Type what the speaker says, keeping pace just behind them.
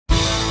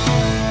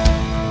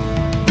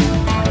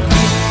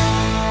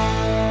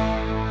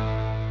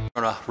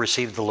going to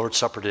receive the Lord's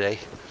Supper today.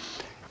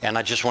 And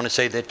I just want to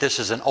say that this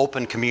is an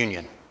open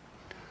communion,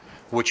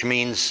 which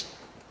means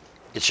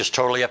it's just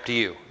totally up to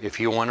you. If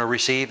you want to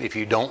receive, if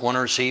you don't want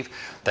to receive,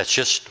 that's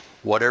just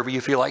whatever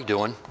you feel like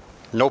doing.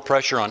 No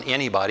pressure on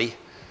anybody.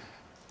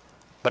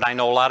 But I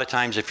know a lot of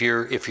times if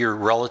you're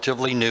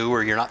relatively new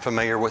or you're not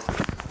familiar with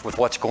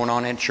what's going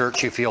on in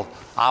church, you feel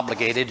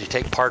obligated to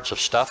take parts of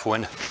stuff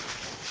when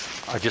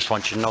I just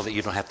want you to know that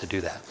you don't have to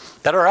do that. Is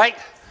that all right?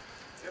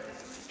 Yep.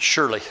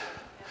 Surely.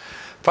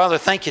 Father,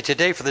 thank you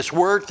today for this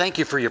word. Thank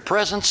you for your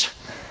presence.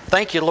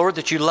 Thank you, Lord,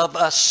 that you love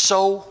us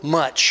so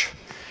much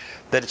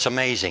that it's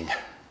amazing.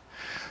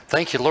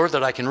 Thank you, Lord,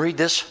 that I can read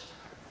this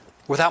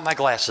without my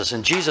glasses.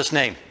 In Jesus'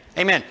 name,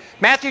 amen.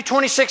 Matthew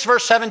 26,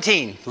 verse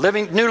 17,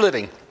 New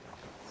Living.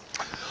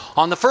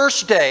 On the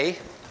first day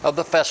of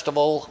the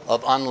festival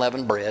of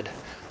unleavened bread,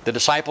 the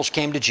disciples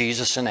came to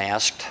Jesus and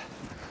asked,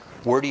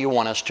 where do you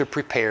want us to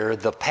prepare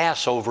the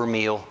Passover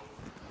meal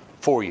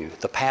for you?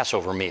 The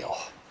Passover meal.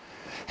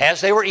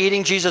 As they were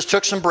eating, Jesus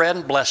took some bread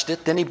and blessed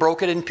it. Then he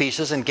broke it in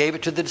pieces and gave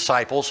it to the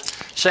disciples,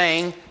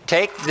 saying,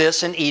 take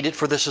this and eat it,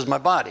 for this is my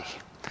body.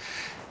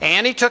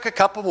 And he took a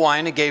cup of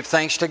wine and gave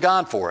thanks to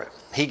God for it.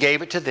 He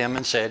gave it to them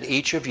and said,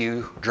 each of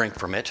you drink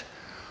from it,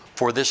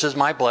 for this is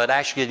my blood.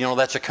 Actually, you know,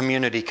 that's a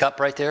community cup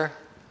right there.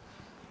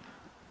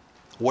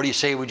 What do you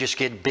say we just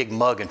get a big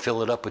mug and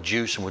fill it up with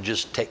juice and we'll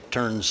just take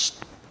turns?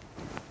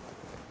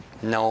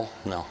 No.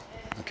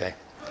 Okay.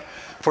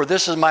 For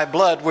this is my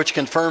blood, which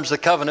confirms the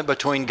covenant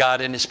between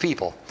God and his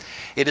people.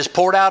 It is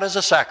poured out as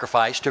a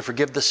sacrifice to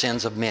forgive the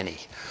sins of many.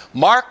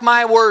 Mark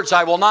my words,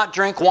 I will not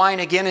drink wine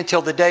again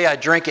until the day I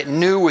drink it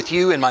new with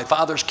you in my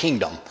Father's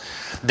kingdom.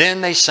 Then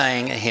they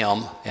sang a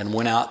hymn and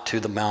went out to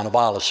the Mount of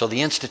Olives. So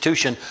the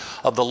institution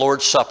of the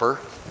Lord's Supper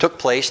took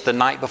place the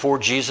night before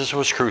Jesus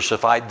was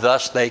crucified.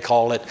 Thus they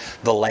call it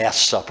the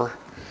Last Supper.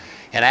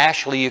 And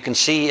actually you can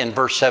see in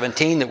verse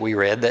 17 that we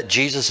read that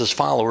Jesus'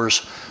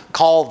 followers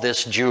called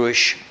this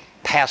Jewish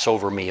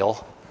Passover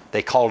meal.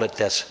 They called it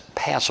this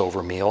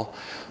Passover meal,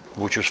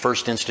 which was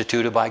first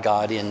instituted by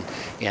God in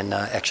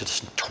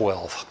Exodus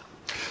 12.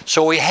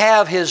 So we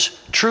have his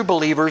true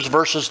believers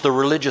versus the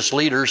religious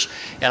leaders,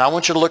 and I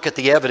want you to look at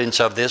the evidence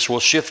of this. We'll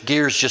shift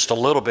gears just a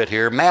little bit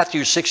here.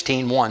 Matthew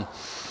 16:1.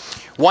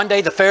 One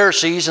day the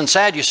Pharisees and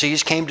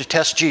Sadducees came to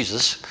test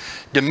Jesus,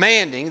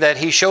 demanding that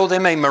he show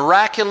them a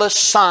miraculous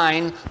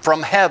sign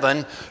from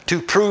heaven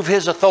to prove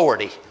his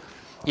authority.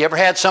 You ever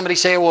had somebody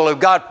say, well, if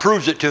God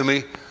proves it to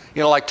me,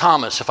 you know, like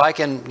Thomas, if I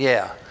can,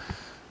 yeah.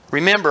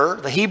 Remember,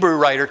 the Hebrew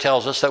writer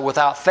tells us that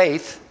without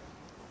faith,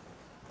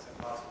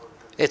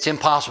 it's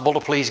impossible to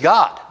please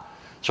God.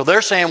 So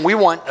they're saying we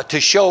want to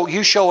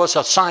show us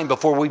a sign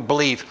before we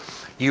believe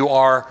you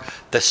are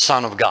the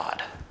Son of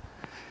God.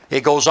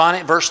 It goes on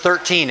at verse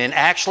 13. And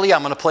actually,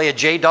 I'm going to play a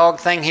J-Dog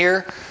thing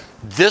here.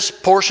 This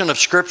portion of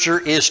Scripture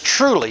is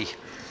truly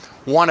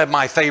one of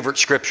my favorite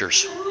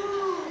Scriptures.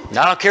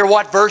 I don't care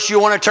what verse you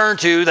want to turn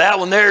to. That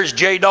one there is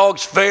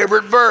J-Dog's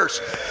favorite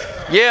verse.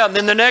 Yeah, and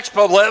then the next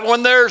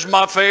one there's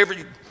my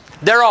favorite.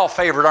 They're all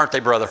favorite, aren't they,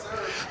 brother?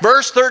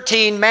 Verse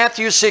 13,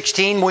 Matthew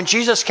 16, when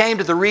Jesus came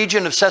to the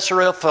region of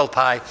Caesarea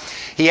Philippi,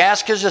 he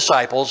asked his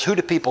disciples, who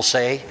do people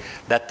say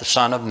that the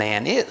Son of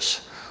Man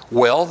is?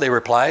 Well, they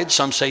replied,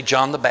 some say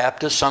John the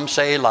Baptist, some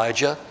say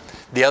Elijah,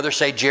 the others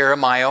say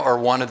Jeremiah or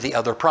one of the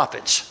other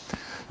prophets.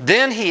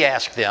 Then he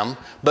asked them,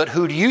 but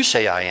who do you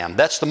say I am?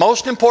 That's the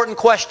most important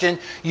question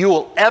you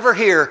will ever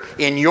hear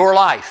in your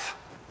life.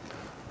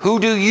 Who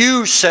do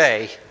you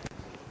say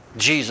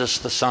Jesus,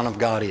 the Son of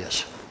God,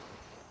 is?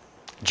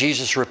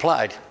 Jesus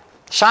replied,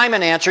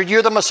 Simon answered,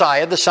 you're the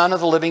Messiah, the Son of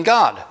the living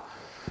God.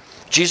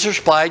 Jesus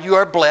replied, you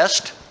are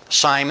blessed,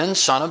 Simon,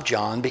 son of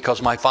John,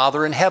 because my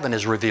Father in heaven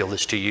has revealed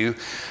this to you.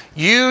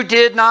 You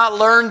did not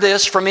learn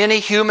this from any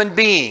human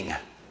being.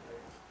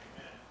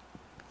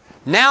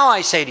 Now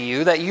I say to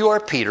you that you are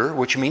Peter,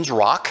 which means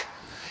rock,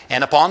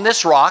 and upon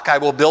this rock I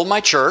will build my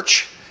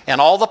church,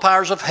 and all the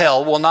powers of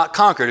hell will not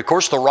conquer it. Of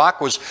course, the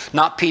rock was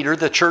not Peter.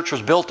 The church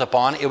was built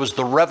upon. It was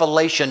the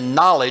revelation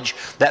knowledge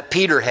that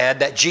Peter had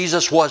that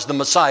Jesus was the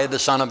Messiah, the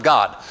Son of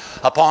God.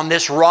 Upon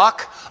this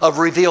rock of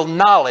revealed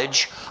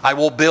knowledge, I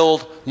will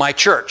build my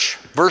church.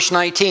 Verse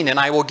 19, and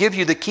I will give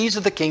you the keys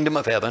of the kingdom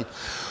of heaven.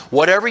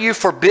 Whatever you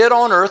forbid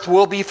on earth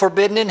will be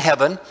forbidden in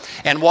heaven,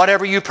 and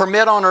whatever you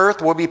permit on earth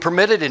will be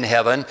permitted in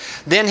heaven.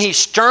 Then he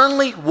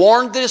sternly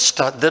warned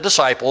the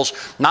disciples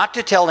not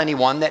to tell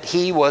anyone that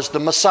he was the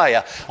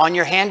Messiah. On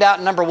your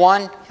handout number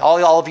 1,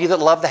 all of you that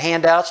love the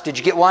handouts, did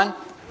you get one?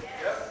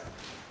 Yes.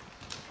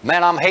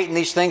 Man, I'm hating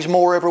these things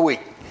more every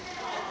week.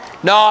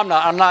 No,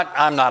 I'm not.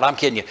 I'm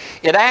kidding you.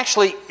 It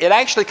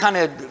actually kind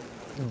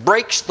of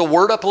breaks the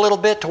word up a little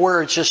bit to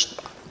where it's just,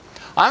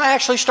 I'm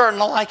actually starting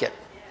to like it.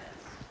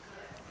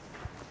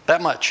 That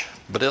much,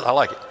 but I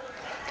like it.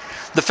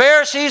 The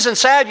Pharisees and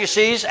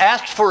Sadducees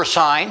asked for a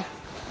sign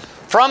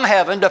from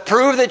heaven to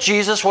prove that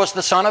Jesus was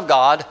the Son of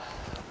God,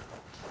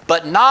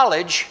 but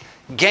knowledge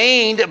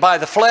gained by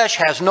the flesh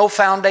has no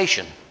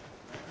foundation.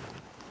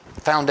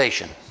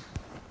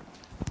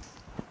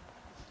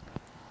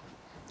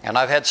 And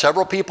I've had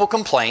several people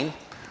complain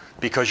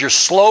because you're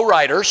slow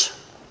writers.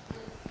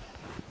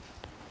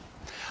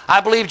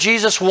 I believe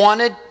Jesus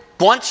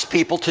wants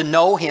people to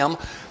know Him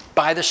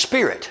by the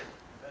Spirit,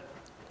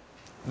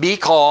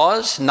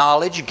 because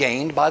knowledge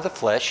gained by the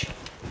flesh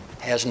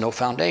has no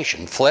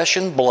foundation. Flesh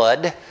and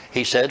blood,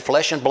 He said,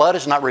 flesh and blood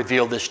has not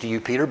revealed this to you,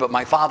 Peter, but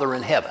my Father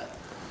in heaven.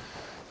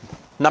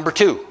 Number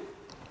 2,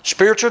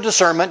 spiritual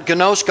discernment,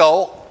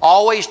 gnosko,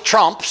 always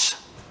trumps.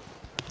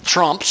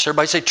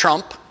 Everybody say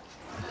trump.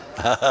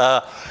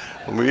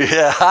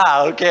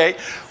 Yeah, okay.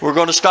 We're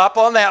going to stop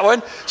on that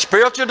one.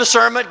 Spiritual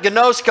discernment,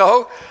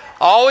 gnosko,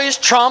 always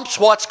trumps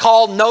what's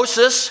called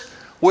gnosis,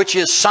 which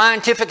is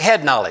scientific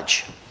head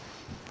knowledge.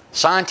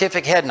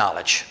 Scientific head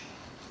knowledge.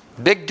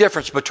 Big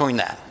difference between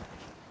that.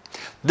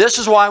 This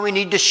is why we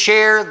need to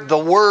share the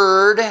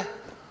Word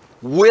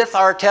with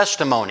our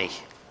testimony.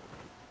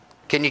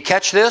 Can you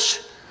catch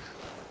this?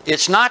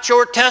 It's not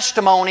your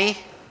testimony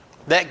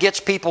that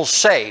gets people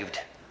saved.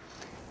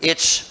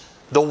 It's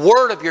the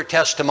word of your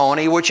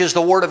testimony, which is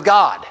the Word of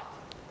God.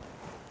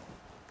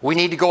 We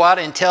need to go out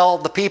and tell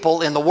the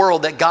people in the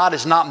world that God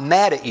is not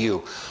mad at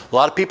you. A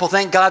lot of people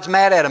think God's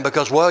mad at them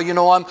because, well, you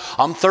know,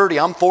 I'm 30,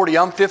 I'm 40,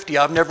 I'm 50,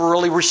 I've never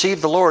really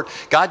received the Lord.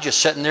 God just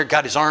sitting there,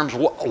 got His arms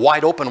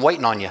wide open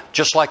waiting on you,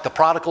 just like the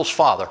prodigal's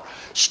father,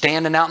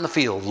 standing out in the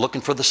field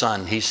looking for the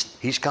son.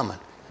 He's coming.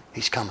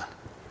 He's coming.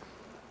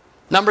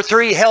 Number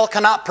 3, hell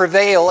cannot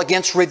prevail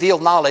against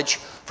revealed knowledge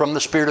from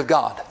the Spirit of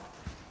God.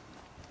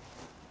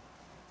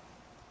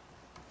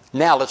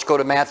 Now let's go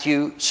to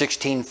Matthew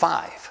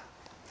 16:5.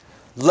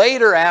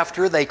 Later,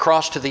 after they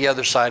crossed to the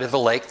other side of the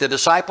lake, the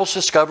disciples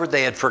discovered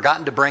they had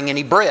forgotten to bring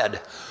any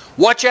bread.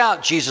 Watch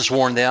out, Jesus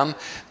warned them.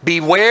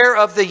 Beware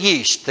of the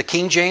yeast. The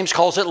King James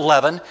calls it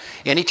leaven.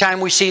 Anytime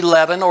we see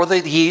leaven or the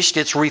yeast,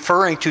 it's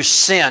referring to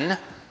sin.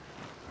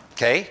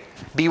 Okay?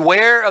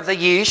 Beware of the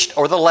yeast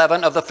or the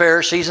leaven of the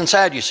Pharisees and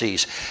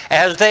Sadducees.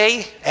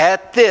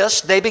 At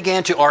this, they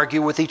began to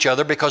argue with each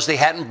other because they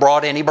hadn't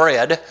brought any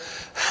bread.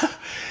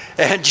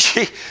 And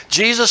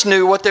Jesus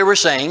knew what they were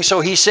saying, so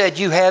He said,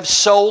 you have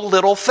so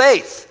little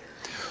faith.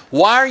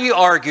 Why are you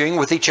arguing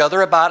with each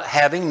other about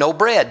having no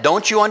bread?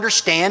 Don't you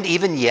understand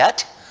even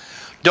yet?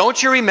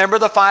 Don't you remember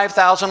the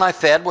 5,000 I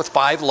fed with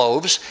 5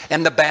 loaves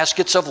and the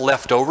baskets of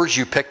leftovers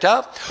you picked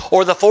up?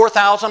 Or the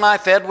 4,000 I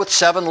fed with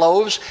 7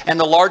 loaves and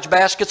the large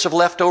baskets of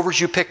leftovers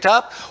you picked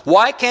up?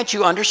 Why can't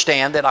you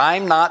understand that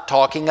I'm not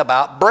talking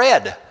about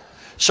bread?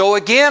 So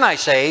again I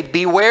say,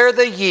 beware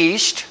the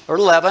yeast or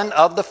leaven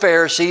of the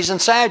Pharisees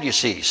and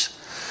Sadducees.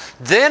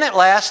 Then at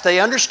last they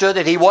understood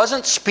that He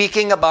wasn't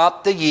speaking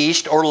about the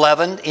yeast or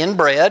leaven in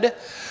bread,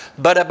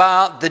 but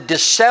about the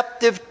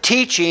deceptive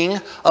teaching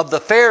of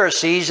the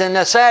Pharisees and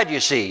the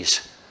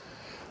Sadducees.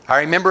 I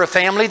remember a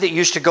family that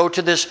used to go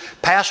to this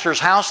pastor's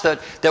house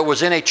that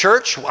was in a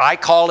church. I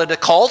call it a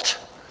cult.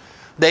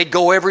 They'd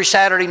go every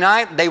Saturday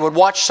night. They would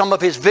watch some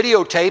of his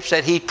videotapes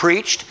that he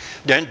preached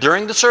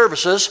during the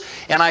services.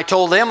 And I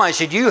told them, I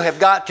said, you have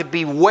got to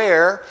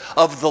beware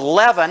of the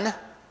leaven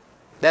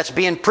that's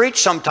being preached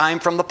sometime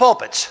from the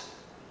pulpits.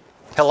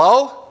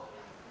 Hello?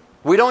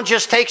 We don't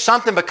just take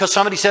something because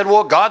somebody said,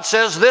 well, God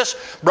says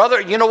this.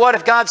 Brother, you know what?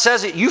 If God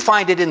says it, you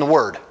find it in the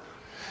Word.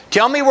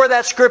 Tell me where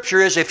that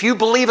Scripture is. If you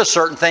believe a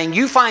certain thing,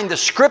 you find the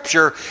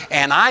Scripture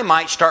and I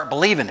might start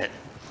believing it.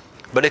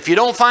 But if you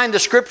don't find the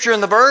Scripture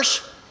in the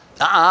verse,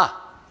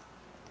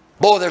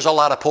 boy, there's a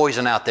lot of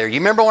poison out there. You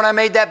remember when I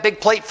made that big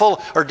plate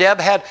full, or Deb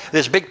had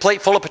this big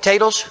plate full of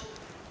potatoes?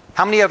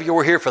 How many of you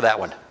were here for that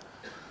one?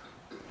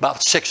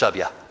 About 6 of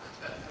you.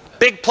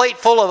 Big plate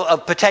full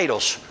of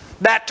potatoes,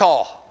 that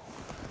tall.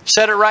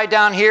 Set it right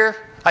down here.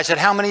 I said,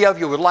 how many of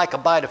you would like a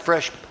bite of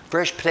fresh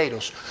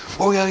potatoes?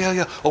 Oh,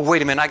 yeah. Oh,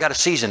 wait a minute, I got to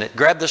season it.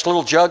 Grab this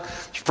little jug,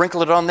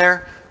 sprinkle it on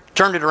there,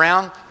 turned it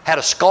around, had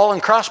a skull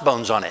and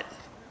crossbones on it.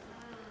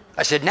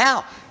 I said,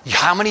 now,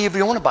 how many of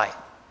you want a bite?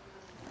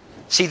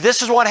 See,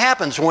 this is what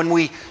happens when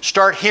we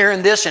start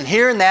hearing this and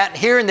hearing that and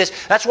hearing this.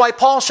 That's why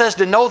Paul says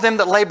to know them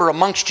that labor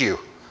amongst you.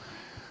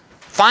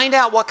 Find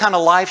out what kind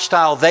of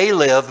lifestyle they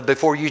live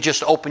before you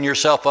just open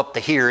yourself up to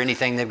hear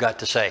anything they've got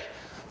to say.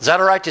 Is that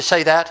all right to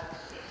say that?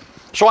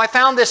 So I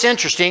found this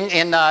interesting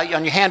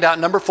on your handout,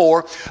 number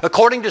 4.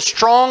 According to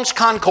Strong's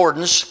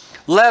Concordance,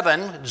 leaven,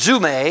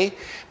 zume,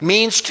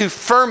 means to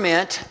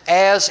ferment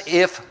as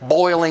if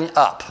boiling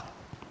up.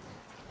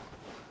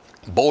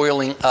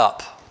 Boiling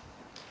up.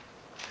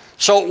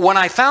 So when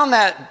I found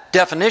that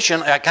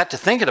definition, I got to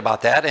thinking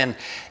about that,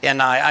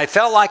 and I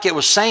felt like it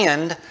was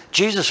saying,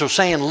 Jesus was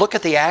saying, look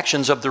at the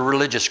actions of the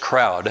religious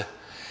crowd.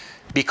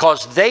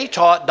 Because they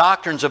taught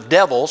doctrines of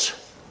devils,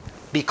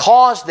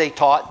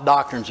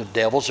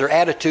 their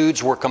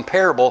attitudes were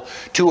comparable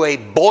to a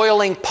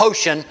boiling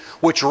potion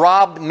which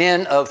robbed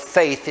men of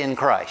faith in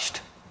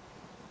Christ.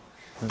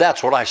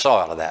 That's what I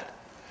saw out of that.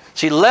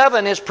 See,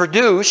 leaven is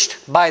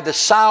produced by the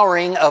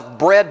souring of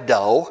bread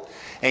dough.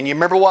 And you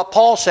remember what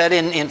Paul said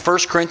in 1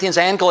 Corinthians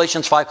and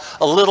Galatians 5,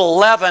 a little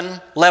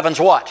leaven, leavens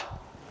what?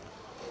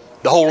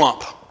 The whole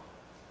lump.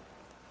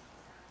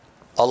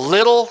 A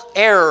little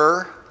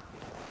error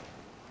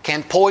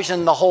can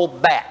poison the whole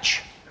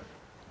batch.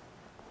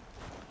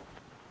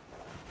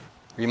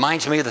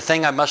 Reminds me of the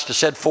thing I must have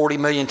said 40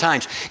 million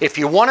times. If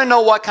you want to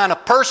know what kind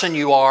of person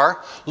you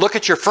are, look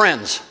at your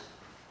friends.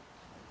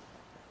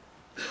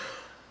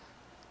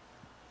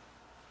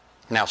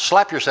 Now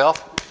slap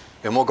yourself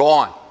and we'll go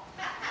on.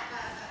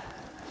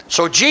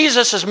 So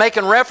Jesus is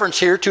making reference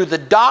here to the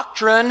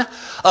doctrine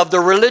of the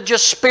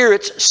religious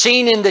spirits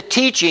seen in the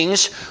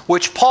teachings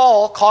which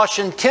Paul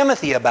cautioned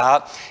Timothy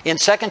about in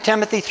 2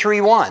 Timothy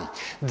 3:1.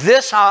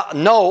 This I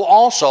know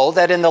also,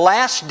 that in the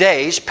last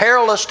days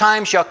perilous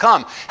times shall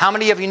come. How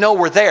many of you know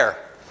we're there?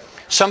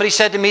 Somebody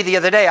said to me the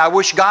other day, I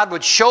wish God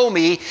would show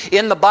me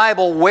in the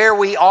Bible where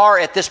we are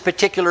at this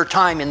particular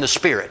time in the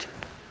Spirit.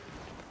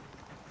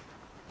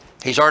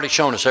 He's already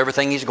shown us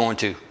everything He's going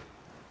to.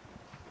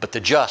 But the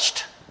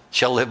just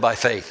shall live by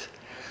faith.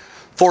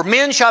 For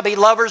men shall be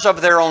lovers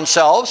of their own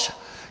selves,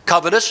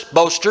 covetous,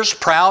 boasters,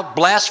 proud,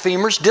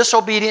 blasphemers,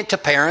 disobedient to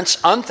parents,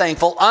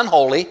 unthankful,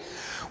 unholy,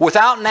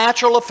 without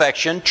natural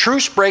affection,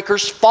 truce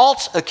breakers,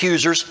 false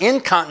accusers,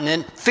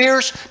 incontinent,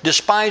 fierce,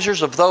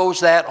 despisers of those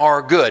that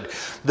are good.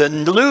 The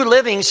New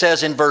Living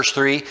says in verse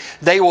 3,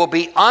 they will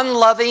be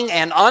unloving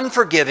and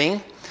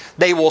unforgiving.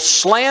 They will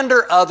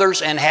slander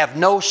others and have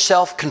no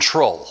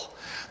self-control.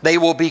 They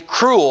will be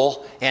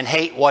cruel and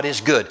hate what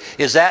is good.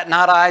 Is that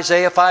not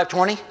Isaiah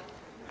 5:20?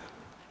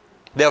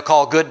 They'll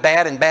call good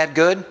bad and bad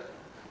good.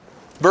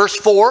 Verse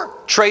 4,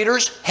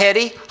 traitors,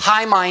 heady,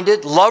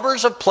 high-minded,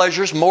 lovers of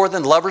pleasures more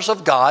than lovers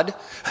of God.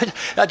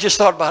 I just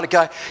thought about a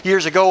guy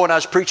years ago when I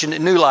was preaching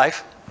at New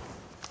Life.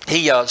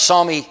 He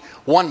saw me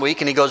one week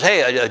and he goes,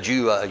 hey, did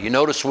you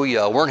notice we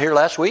weren't here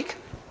last week?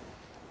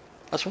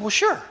 I said, well,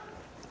 sure.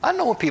 I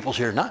know when people's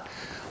here or not.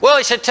 Well,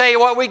 he said, tell you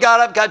what, we got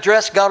up, got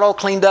dressed, got all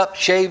cleaned up,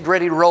 shaved,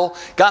 ready to roll,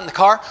 got in the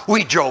car.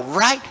 We drove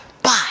right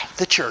by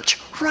the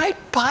church, right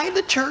by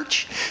the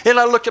church. And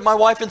I looked at my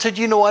wife and said,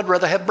 you know, I'd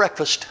rather have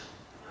breakfast.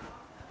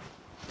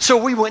 So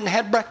we went and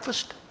had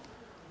breakfast.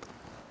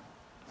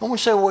 And we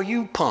said, well,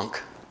 you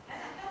punk.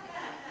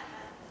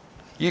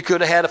 You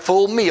could have had a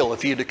full meal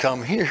if you'd have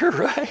come here,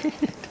 right?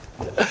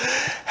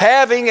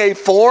 Having a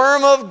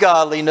form of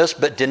godliness,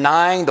 but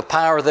denying the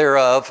power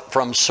thereof,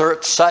 from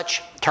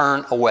such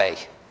turn away.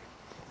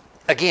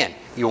 Again,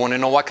 you want to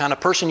know what kind of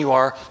person you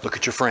are, look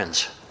at your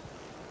friends.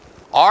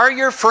 Are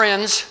your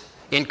friends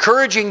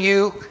encouraging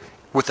you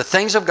with the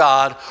things of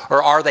God,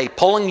 or are they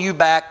pulling you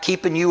back,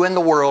 keeping you in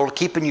the world,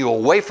 keeping you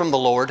away from the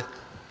Lord?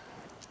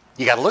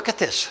 You got to look at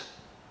this.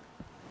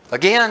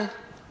 Again,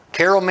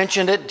 Carol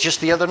mentioned it just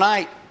the other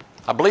night.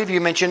 I believe you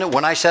mentioned it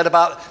when I said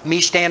about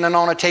me standing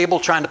on a table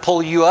trying to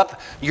pull you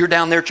up. You're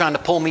down there trying to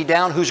pull me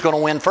down. Who's going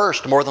to win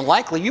first? More than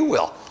likely you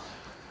will.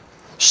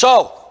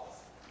 So,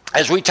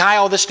 as we tie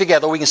all this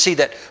together, we can see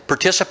that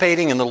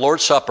participating in the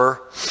Lord's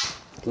Supper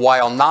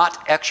while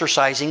not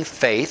exercising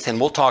faith, and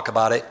we'll talk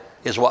about it,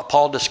 is what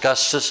Paul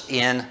discusses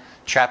in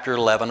chapter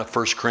 11 of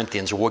 1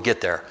 Corinthians. We'll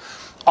get there.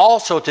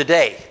 Also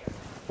today,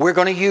 we're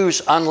going to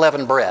use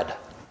unleavened bread.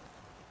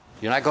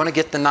 You're not going to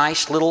get the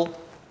nice little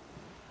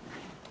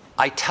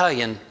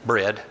Italian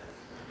bread.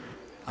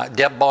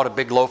 Deb bought a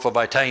big loaf of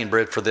Italian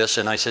bread for this,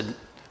 and I said,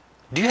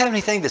 do you have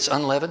anything that's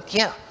unleavened?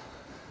 Yeah.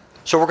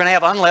 So we're going to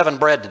have unleavened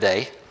bread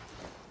today,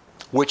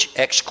 which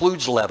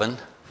excludes leaven,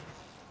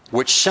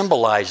 which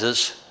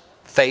symbolizes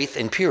faith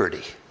and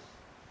purity.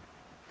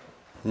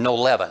 No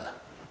leaven,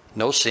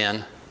 no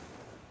sin,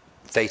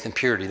 faith and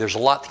purity. There's a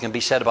lot that can be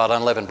said about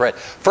unleavened bread.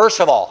 First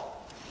of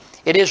all,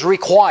 it is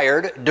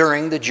required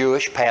during the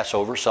Jewish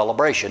Passover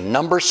celebration.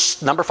 Number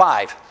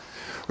 5,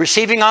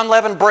 receiving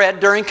unleavened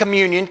bread during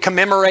communion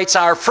commemorates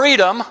our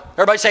freedom.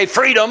 Everybody say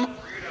freedom.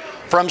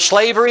 From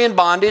slavery and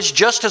bondage,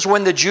 just as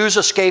when the Jews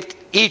escaped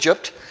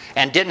Egypt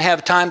and didn't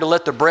have time to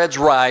let the breads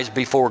rise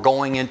before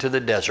going into the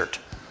desert.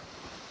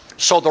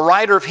 So the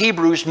writer of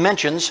Hebrews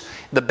mentions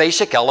the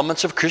basic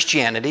elements of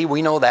Christianity.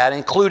 We know that,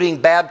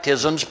 including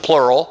baptisms,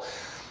 plural.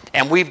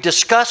 And we've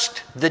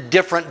discussed the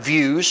different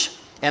views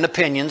and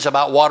opinions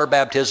about water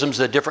baptisms,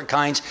 the different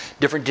kinds,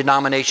 different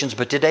denominations.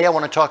 But today I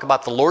want to talk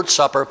about the Lord's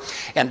Supper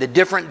and the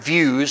different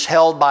views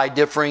held by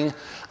differing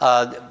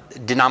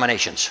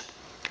denominations.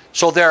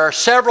 So there are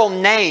several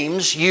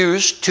names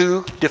used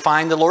to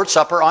define the Lord's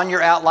Supper. On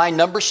your outline,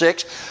 number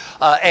 6,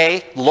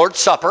 A, Lord's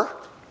Supper,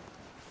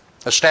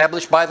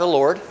 established by the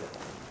Lord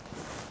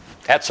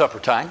at supper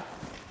time.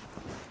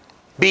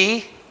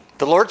 B,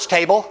 the Lord's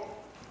table.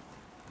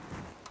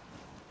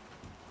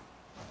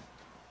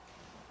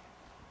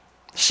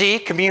 C,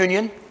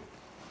 communion.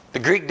 The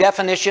Greek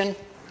definition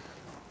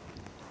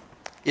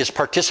is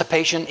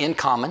participation in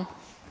common.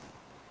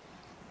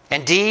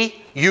 And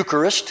D,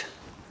 Eucharist.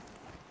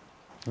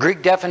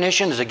 Greek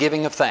definition is a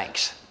giving of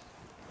thanks.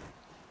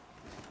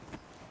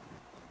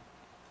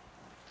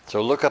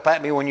 So look up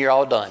at me when you're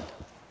all done.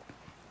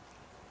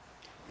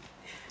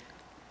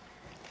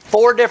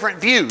 4 different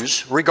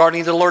views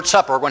regarding the Lord's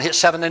Supper. We're going to hit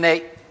 7 and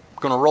 8.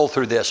 We're going to roll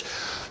through this.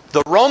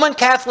 The Roman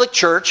Catholic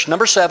Church,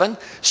 number 7,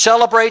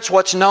 celebrates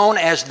what's known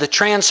as the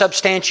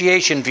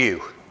transubstantiation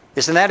view.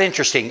 Isn't that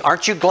interesting?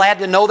 Aren't you glad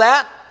to know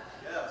that?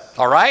 Yes.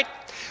 All right.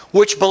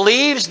 which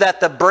believes that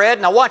the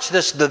bread, now watch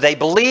this, they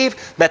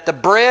believe that the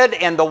bread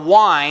and the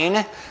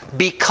wine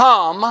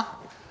become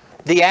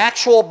the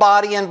actual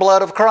body and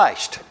blood of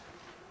Christ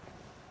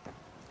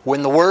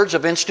when the words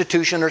of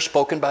institution are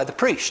spoken by the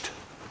priest.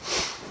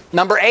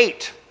 Number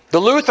 8, the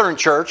Lutheran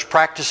Church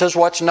practices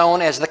what's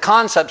known as the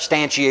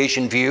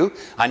consubstantiation view.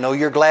 I know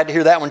you're glad to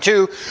hear that one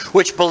too,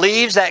 which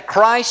believes that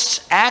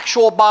Christ's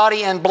actual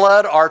body and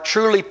blood are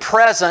truly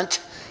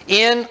present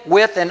in,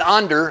 with, and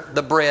under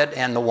the bread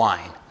and the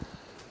wine.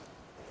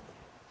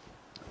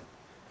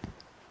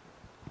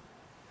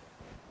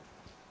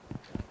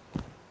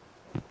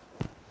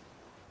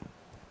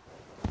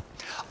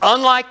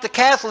 Unlike the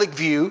Catholic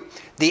view,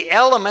 the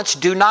elements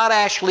do not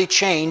actually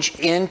change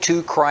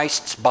into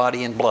Christ's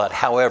body and blood.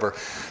 However,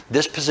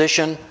 this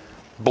position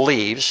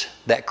believes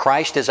that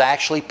Christ is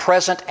actually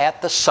present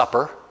at the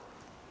supper,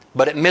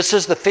 but it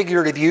misses the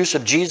figurative use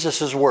of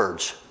Jesus'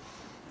 words.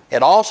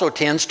 It also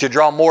tends to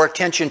draw more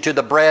attention to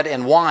the bread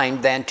and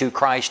wine than to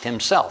Christ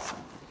himself.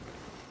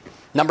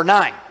 Number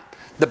 9,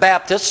 the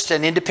Baptists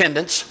and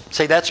Independents,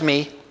 say that's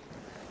me.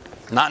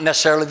 Not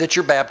necessarily that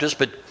you're Baptist,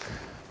 but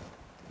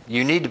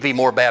you need to be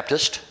more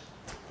Baptist.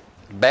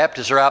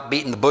 Baptists are out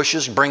beating the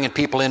bushes, bringing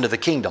people into the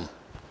kingdom.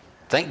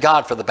 Thank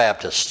God for the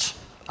Baptists.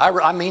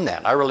 I mean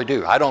that. I really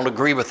do. I don't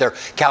agree with their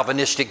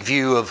Calvinistic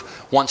view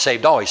of once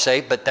saved, always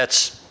saved, but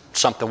that's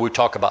something we'll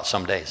talk about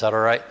someday. Is that all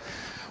right?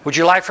 Would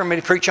you like for me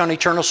to preach on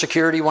eternal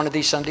security one of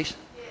these Sundays?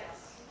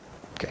 Yes.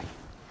 Okay.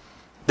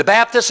 The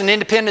Baptists and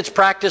Independents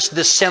practice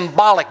the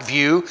symbolic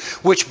view,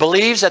 which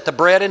believes that the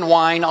bread and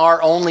wine are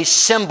only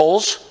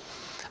symbols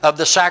of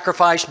the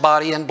sacrificed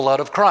body and blood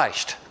of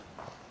Christ.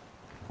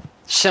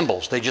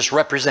 Symbols, they just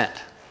represent.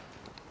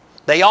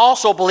 They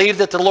also believe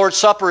that the Lord's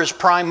Supper is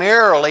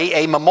primarily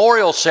a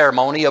memorial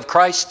ceremony of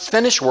Christ's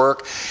finished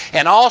work,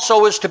 and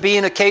also is to be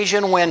an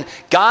occasion when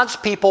God's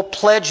people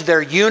pledge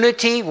their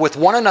unity with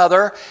one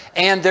another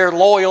and their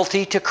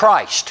loyalty to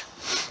Christ.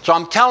 So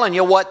I'm telling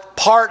you what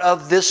part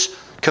of this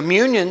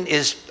communion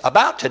is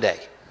about today.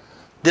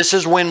 This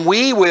is when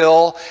we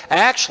will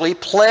actually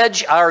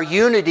pledge our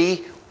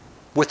unity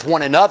with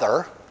one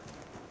another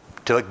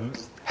to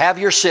have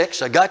your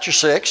 6, I got your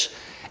 6,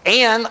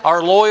 and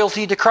our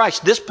loyalty to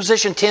Christ. This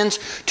position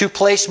tends to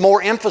place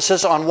more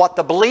emphasis on what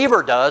the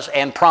believer does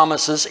and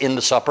promises in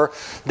the supper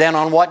than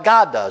on what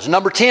God does.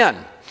 Number 10,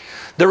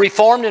 the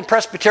Reformed and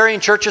Presbyterian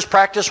churches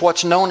practice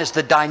what's known as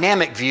the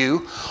dynamic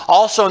view,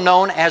 also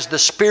known as the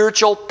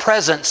spiritual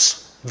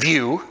presence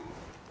view.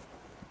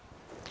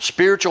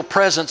 Spiritual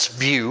presence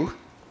view.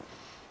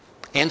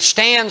 And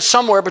stands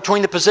somewhere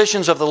between the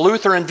positions of the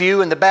Lutheran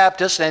view and the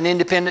Baptist and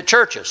Independent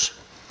churches.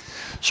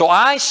 So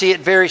I see it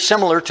very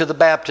similar to the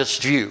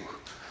Baptist view.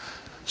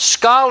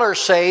 Scholars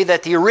say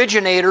that the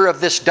originator of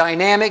this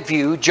dynamic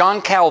view,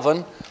 John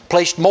Calvin,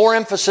 placed more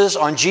emphasis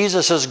on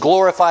Jesus'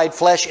 glorified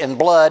flesh and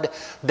blood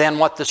than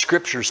what the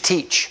Scriptures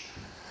teach.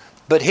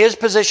 But his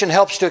position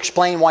helps to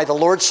explain why the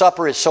Lord's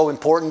Supper is so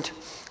important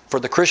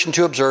for the Christian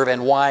to observe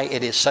and why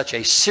it is such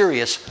a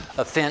serious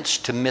offense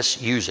to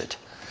misuse it.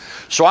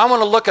 So I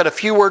want to look at a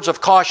few words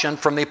of caution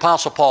from the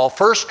Apostle Paul.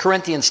 1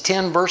 Corinthians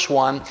 10 verse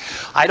 1.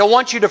 I don't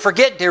want you to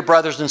forget, dear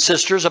brothers and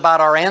sisters, about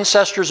our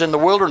ancestors in the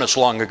wilderness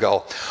long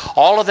ago.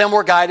 All of them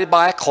were guided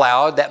by a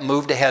cloud that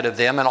moved ahead of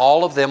them, and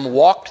all of them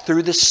walked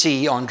through the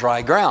sea on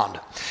dry ground.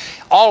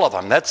 All of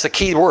them, that's the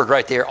key word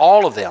right there,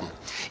 all of them.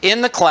 In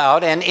the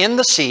cloud and in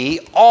the sea,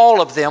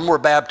 all of them were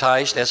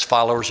baptized as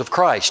followers of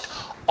Christ.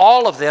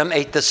 All of them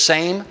ate the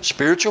same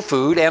spiritual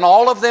food, and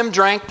all of them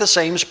drank the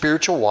same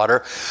spiritual water,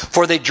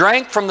 for they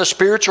drank from the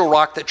spiritual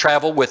rock that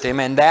traveled with them,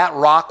 and that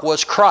rock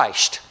was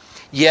Christ.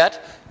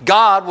 Yet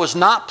God was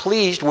not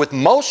pleased with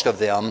most of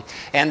them,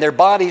 and their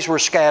bodies were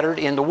scattered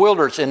in the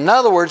wilderness. In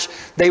other words,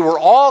 they were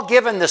all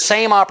given the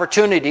same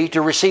opportunity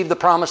to receive the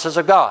promises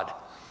of God.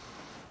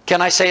 Can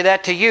I say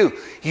that to you?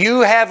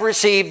 You have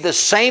received the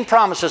same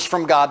promises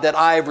from God that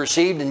I have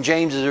received, and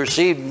James has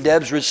received, and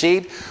Deb's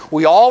received.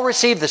 We all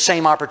received the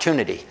same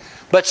opportunity.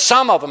 But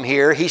some of them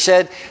here, he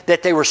said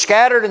that they were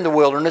scattered in the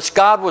wilderness.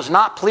 God was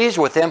not pleased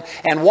with them.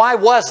 And why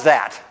was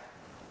that?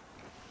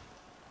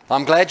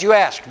 I'm glad you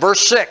asked.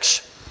 Verse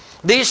 6.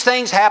 These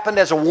things happened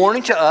as a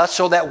warning to us,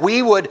 so that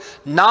we would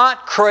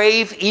not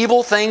crave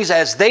evil things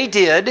as they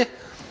did,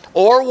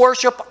 or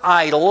worship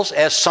idols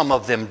as some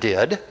of them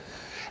did.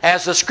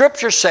 As the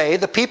Scriptures say,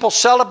 the people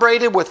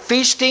celebrated with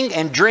feasting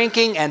and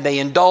drinking, and they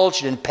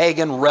indulged in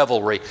pagan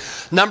revelry.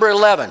 Number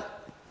 11.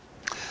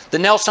 The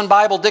Nelson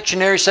Bible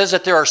Dictionary says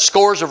that there are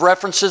scores of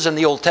references in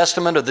the Old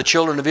Testament of the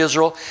children of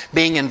Israel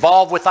being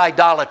involved with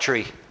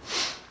idolatry.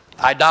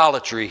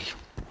 Idolatry.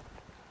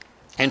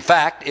 In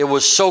fact, it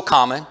was so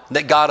common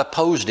that God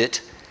opposed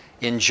it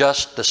in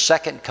just the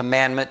second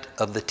commandment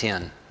of the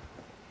 10.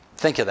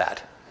 Think of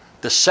that.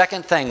 The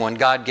second thing when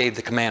God gave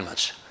the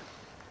commandments.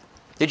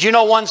 Did you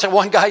know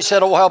one guy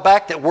said a while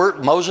back that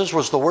Moses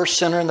was the worst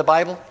sinner in the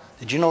Bible?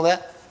 Did you know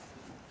that?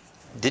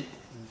 You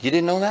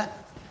didn't know that?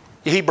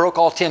 He broke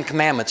all 10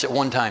 commandments at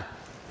one time.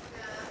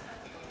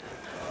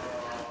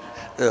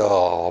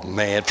 Oh,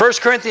 man. 1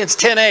 Corinthians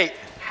 10:8.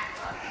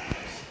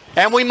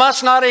 And we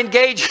must not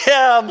engage,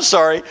 I'm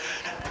sorry.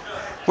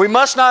 We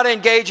must not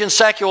engage in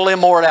sexual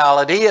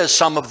immorality, as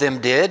some of them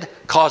did,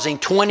 causing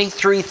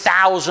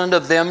 23,000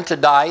 of them to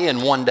die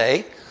in one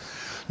day.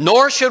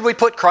 Nor should we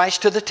put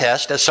Christ to the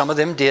test, as some of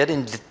them did,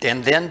 and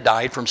then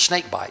died from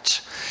snake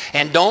bites.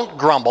 And don't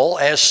grumble,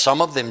 as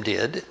some of them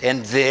did,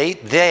 and they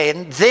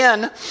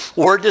then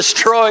were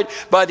destroyed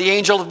by the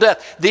angel of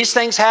death. These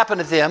things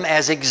happened to them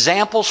as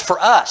examples for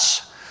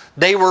us.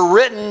 They were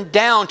written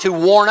down to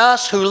warn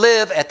us who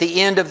live at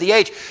the end of the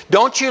age.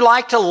 Don't you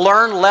like to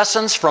learn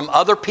lessons from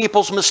other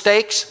people's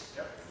mistakes?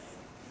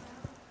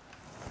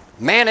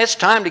 Man, it's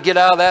time to get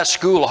out of that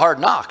school of hard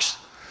knocks.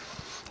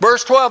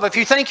 Verse 12, if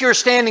you think you're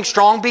standing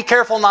strong, be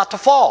careful not to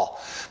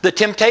fall. The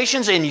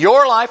temptations in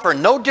your life are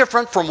no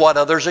different from what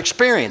others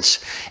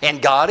experience.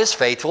 And God is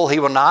faithful. He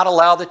will not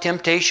allow the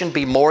temptation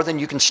be more than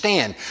you can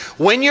stand.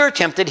 When you're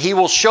tempted, He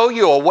will show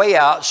you a way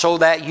out so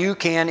that you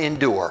can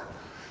endure.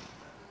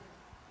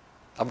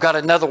 I've got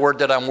another word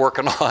that I'm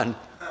working on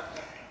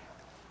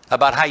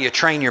about how you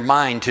train your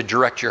mind to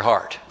direct your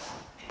heart.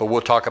 But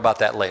we'll talk about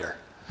that later.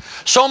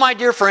 So, my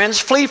dear friends,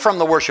 flee from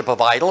the worship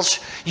of idols.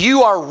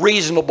 You are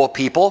reasonable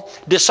people.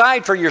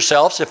 Decide for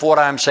yourselves if what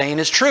I'm saying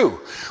is true.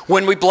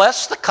 When we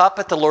bless the cup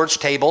at the Lord's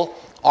table,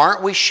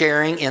 aren't we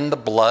sharing in the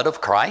blood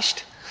of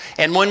Christ?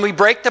 And when we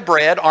break the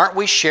bread, aren't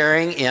we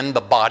sharing in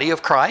the body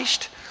of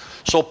Christ?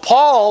 So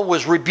Paul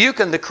was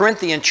rebuking the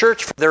Corinthian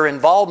church for their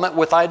involvement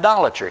with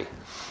idolatry.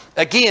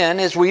 Again,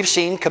 as we've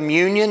seen,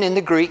 communion in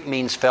the Greek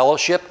means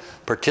fellowship,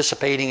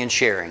 participating, and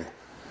sharing.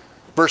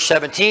 Verse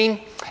 17,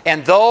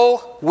 and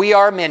though we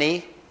are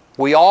many,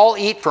 we all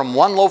eat from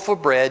one loaf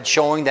of bread,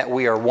 showing that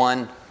we are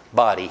one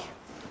body.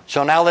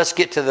 So now let's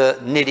get to the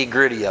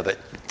nitty-gritty of it.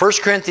 1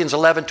 Corinthians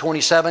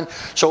 11:27,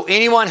 so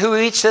anyone who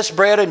eats this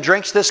bread and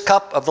drinks this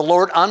cup of the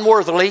Lord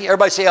unworthily,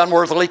 everybody say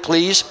unworthily,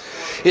 please,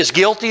 is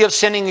guilty of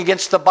sinning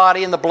against the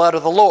body and the blood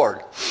of the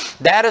Lord.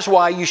 That is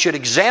why you should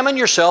examine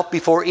yourself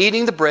before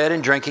eating the bread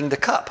and drinking the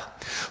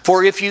cup.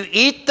 For if you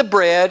eat the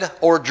bread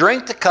or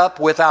drink the cup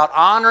without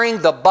honoring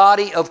the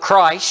body of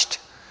Christ,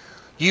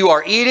 you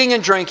are eating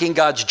and drinking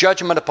God's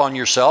judgment upon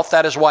yourself.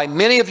 That is why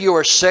many of you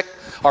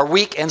are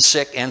weak and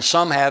sick, and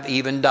some have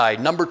even died.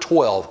 Number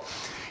 12.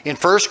 In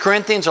 1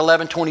 Corinthians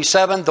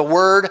 11:27, the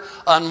word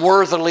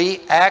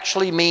unworthily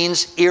actually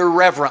means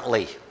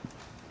irreverently.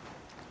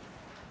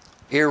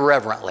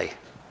 Irreverently.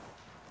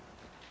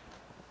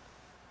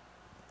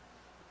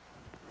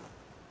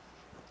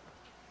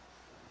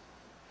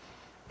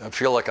 I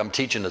feel like I'm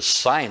teaching a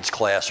science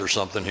class or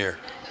something here.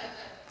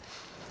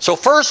 So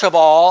first of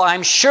all,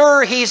 I'm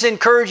sure he's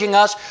encouraging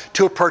us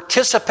to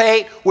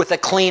participate with a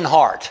clean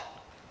heart.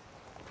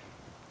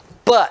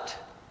 But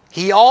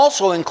he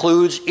also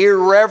includes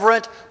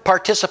irreverent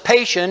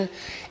participation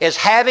as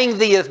having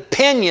the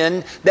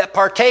opinion that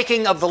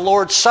partaking of the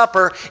Lord's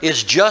Supper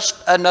is just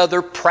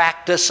another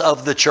practice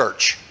of the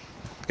church.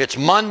 It's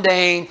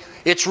mundane,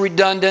 it's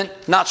redundant,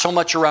 not so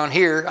much around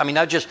here. I mean,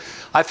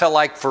 I felt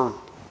like for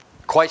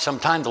quite some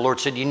time the Lord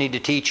said you need to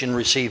teach and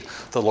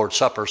receive the Lord's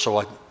Supper, so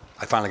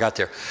I finally got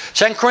there.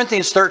 2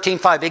 Corinthians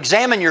 13:5,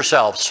 examine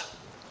yourselves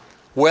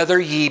whether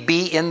ye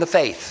be in the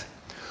faith.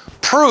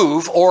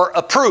 Prove or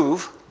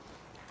approve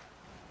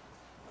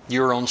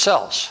your own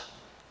selves.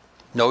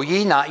 Know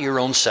ye not your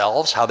own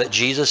selves how that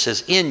Jesus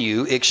is in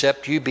you,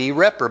 except you be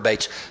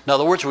reprobates. In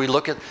other words, we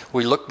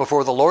look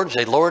before the Lord and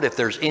say, Lord, if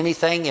there's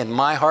anything in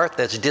my heart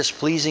that's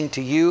displeasing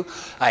to you,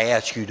 I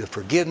ask you to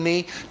forgive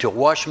me, to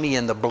wash me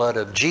in the blood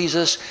of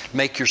Jesus,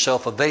 make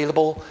yourself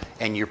available,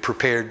 and you're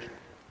prepared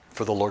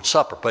for the Lord's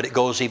Supper. But it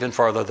goes even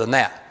farther than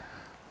that.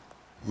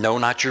 Know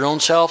not your own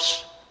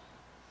selves,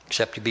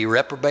 except you be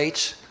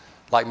reprobates.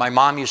 Like my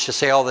mom used to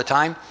say all the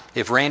time,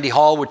 if Randy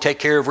Hall would take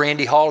care of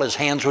Randy Hall, his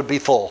hands would be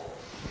full.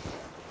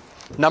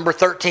 Number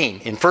 13,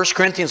 in 1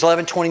 Corinthians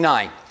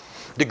 11:29,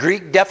 the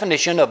Greek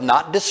definition of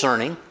not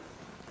discerning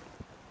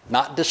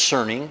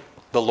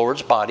the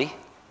Lord's body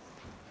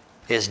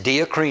is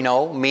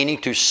diakrino, meaning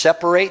to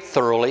separate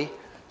thoroughly,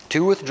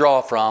 to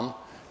withdraw from,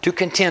 to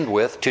contend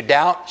with, to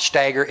doubt,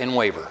 stagger, and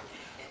waver.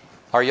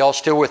 Are y'all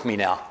still with me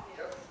now?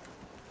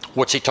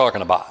 What's he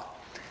talking about?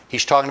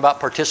 He's talking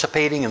about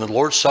participating in the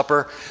Lord's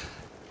Supper,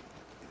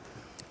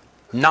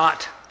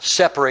 not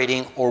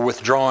separating or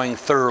withdrawing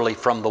thoroughly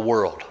from the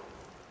world.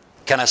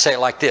 Can I say it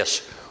like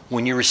this?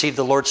 When you receive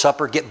the Lord's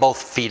Supper, get both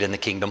feet in the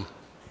kingdom.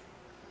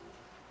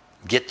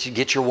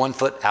 Get your one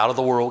foot out of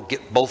the world.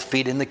 Get both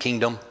feet in the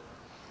kingdom.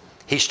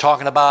 He's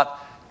talking about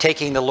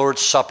taking the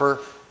Lord's Supper,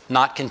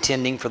 not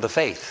contending for the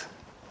faith.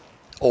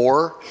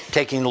 Or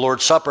taking the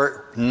Lord's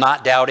Supper,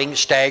 not doubting,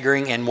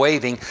 staggering, and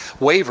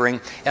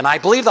wavering. And I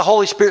believe the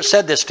Holy Spirit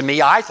said this to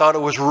me. I thought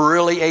it was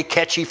really a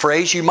catchy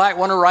phrase. You might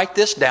want to write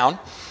this down.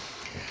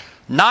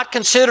 Not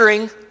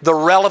considering the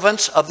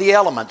relevance of the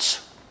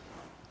elements.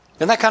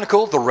 Isn't that kind of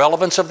cool? The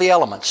relevance of the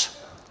elements.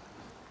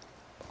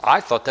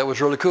 I thought that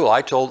was really cool.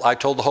 I told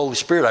the Holy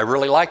Spirit I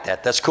really like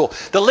that. That's cool.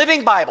 The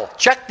Living Bible.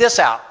 Check this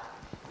out.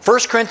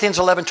 1 Corinthians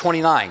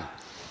 11:29.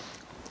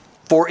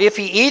 For if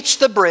he eats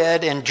the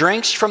bread and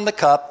drinks from the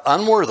cup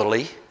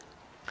unworthily,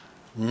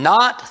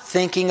 not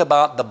thinking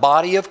about the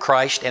body of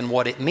Christ and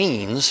what it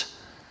means.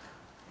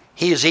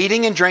 He is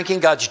eating and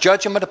drinking God's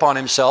judgment upon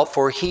himself,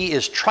 for he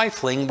is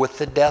trifling with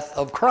the death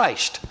of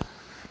Christ.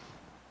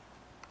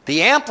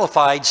 The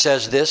Amplified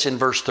says this in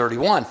verse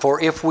 31,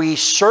 for if we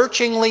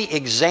searchingly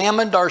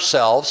examined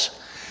ourselves,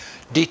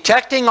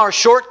 detecting our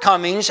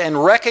shortcomings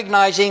and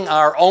recognizing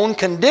our own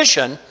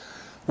condition,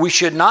 we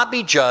should not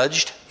be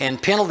judged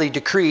and penalty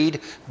decreed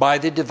by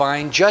the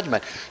divine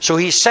judgment. So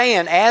he's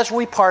saying, as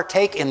we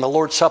partake in the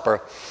Lord's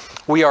Supper,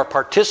 we are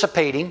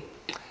participating,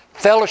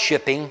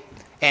 fellowshipping,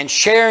 and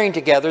sharing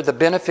together the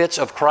benefits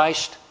of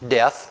Christ's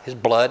death, his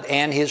blood,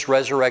 and his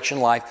resurrection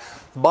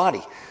life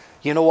body.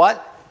 You know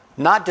what?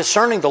 Not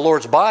discerning the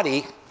Lord's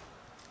body,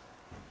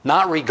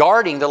 not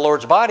regarding the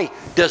Lord's body,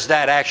 does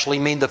that actually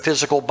mean the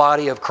physical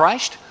body of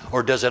Christ?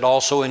 Or does it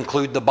also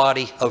include the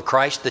body of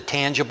Christ, the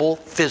tangible,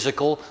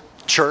 physical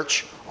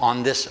church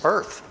on this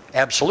earth?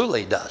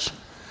 Absolutely it does.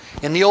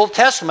 In the Old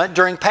Testament,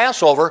 during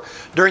Passover,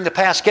 during the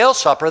Paschal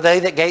Supper,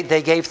 they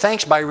gave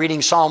thanks by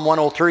reading Psalm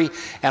 103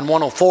 and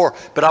 104.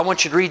 But I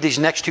want you to read these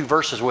next two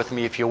verses with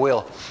me, if you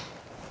will.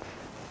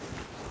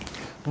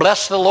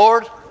 Bless the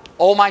Lord,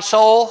 O my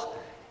soul,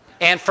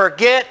 and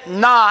forget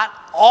not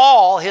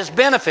all his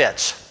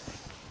benefits,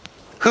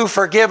 who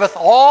forgiveth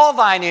all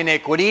thine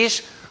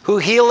iniquities, who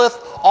healeth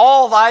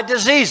all thy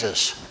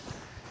diseases.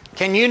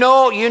 Can you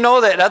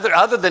know that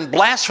other than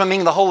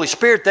blaspheming the Holy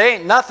Spirit, there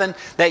ain't nothing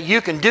that you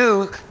can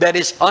do that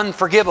is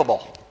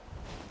unforgivable.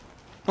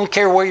 Don't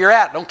care where you're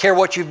at. Don't care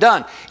what you've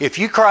done. If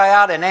you cry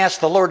out and ask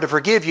the Lord to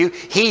forgive you,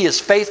 he is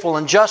faithful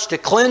and just to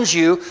cleanse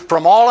you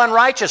from all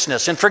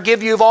unrighteousness and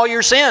forgive you of all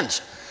your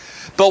sins.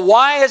 But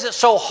why is it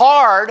so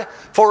hard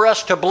for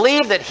us to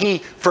believe that he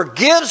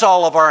forgives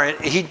all of our...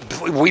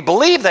 we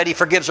believe that he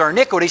forgives our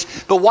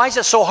iniquities, but why is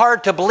it so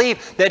hard to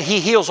believe that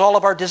he heals all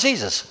of our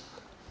diseases?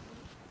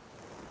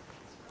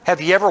 Have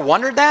you ever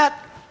wondered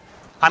that?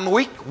 I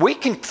mean, we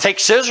can take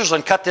scissors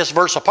and cut this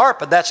verse apart,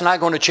 but that's not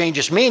going to change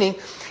its meaning.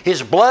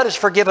 His blood has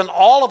forgiven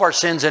all of our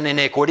sins and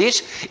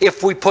iniquities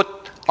if we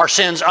put our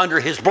sins under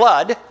his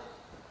blood.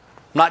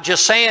 Not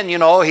just saying, you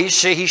know, he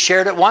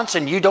shared it once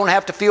and you don't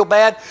have to feel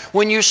bad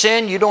when you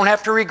sin. You don't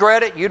have to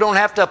regret it. You don't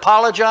have to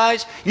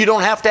apologize. You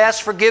don't have to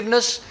ask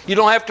forgiveness. You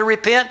don't have to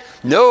repent.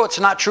 No, it's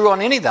not true on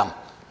any of them.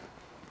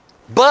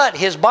 But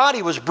his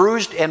body was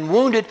bruised and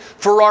wounded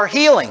for our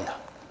healing.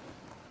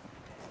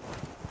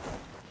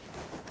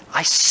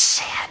 I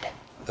said,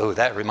 oh,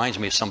 that reminds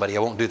me of somebody. I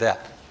won't do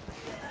that.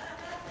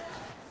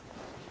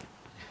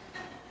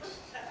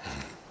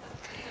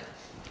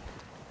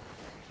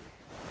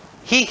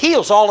 He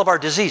heals all of our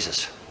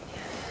diseases.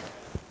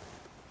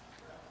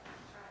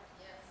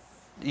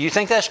 You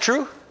think that's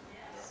true?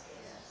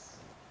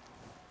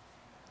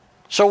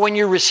 So when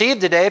you receive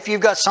today, if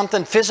you've got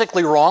something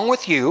physically wrong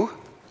with you,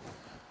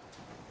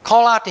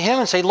 call out to him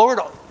and say, Lord,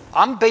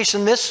 I'm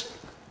basing this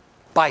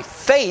by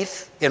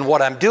faith in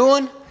what I'm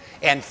doing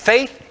and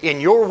faith in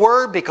your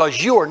word,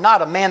 because you are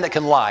not a man that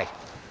can lie.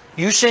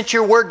 You sent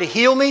your word to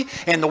heal me,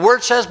 and the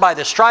word says, by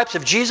the stripes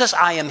of Jesus,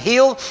 I am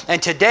healed.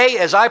 And today,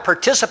 as I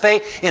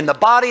participate in the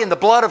body and the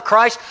blood of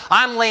Christ,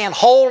 I'm laying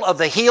hold of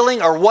the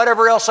healing or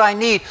whatever else I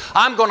need.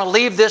 I'm going to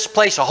leave this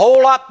place a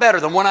whole lot better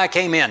than when I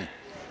came in.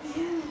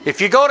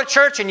 If you go to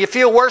church and you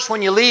feel worse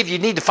when you leave, you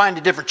need to find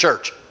a different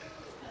church.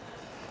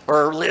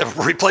 Or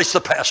replace the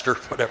pastor,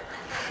 whatever.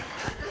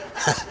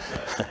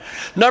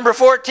 Number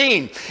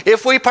 14,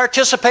 if we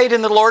participate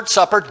in the Lord's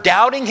Supper,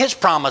 doubting his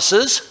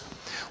promises,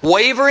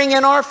 wavering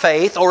in our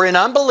faith, or in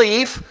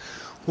unbelief,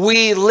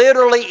 we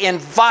literally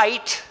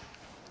invite,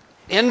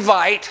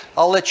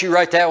 I'll let you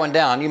write that one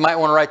down. You might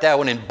want to write that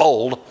one in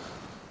bold.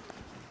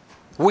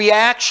 We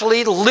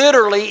actually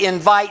literally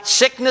invite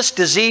sickness,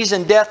 disease,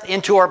 and death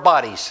into our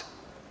bodies.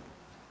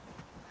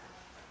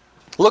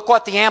 Look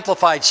what the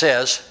Amplified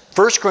says.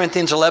 1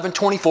 Corinthians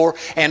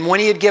 11:24, and when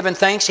he had given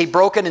thanks, he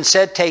broke it and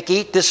said, take,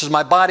 eat, this is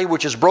my body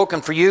which is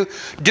broken for you.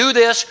 Do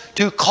this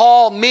to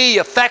call me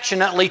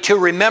affectionately to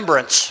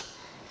remembrance.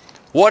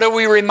 What are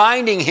we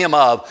reminding him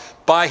of?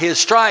 By his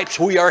stripes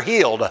we are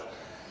healed.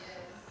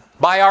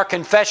 By our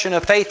confession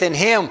of faith in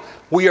him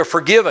we are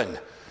forgiven.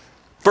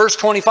 Verse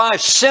 25,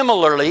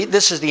 similarly,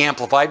 this is the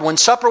Amplified, when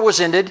supper was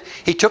ended,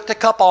 he took the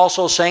cup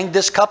also, saying,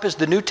 this cup is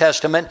the New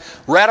Testament,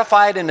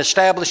 ratified and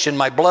established in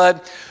my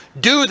blood.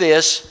 Do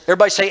this,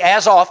 everybody say,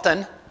 as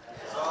often.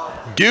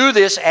 Do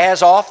this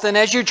as often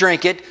as you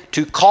drink it,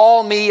 to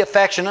call me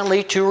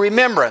affectionately to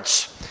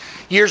remembrance.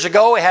 Years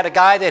ago, I had a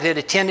guy that had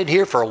attended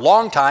here for a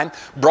long time,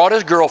 brought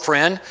his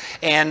girlfriend,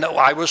 and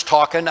I was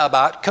talking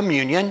about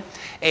communion,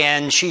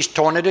 and she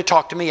wanted to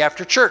talk to me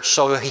after church.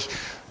 So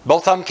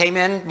both of them came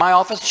in my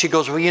office. She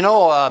goes, well, you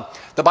know,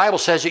 the Bible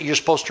says that you're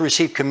supposed to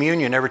receive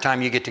communion every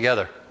time you get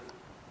together.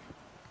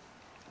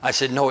 I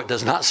said, no, it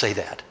does not say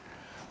that.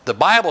 The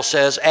Bible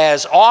says,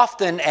 as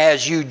often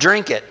as you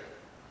drink it,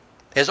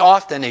 as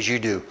often as you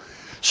do.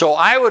 So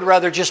I would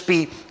rather just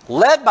be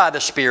led by the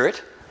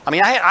Spirit. I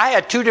mean, I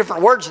had two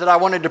different words that I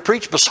wanted to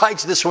preach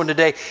besides this one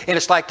today. And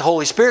it's like the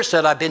Holy Spirit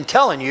said, I've been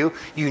telling you,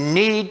 you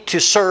need to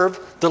serve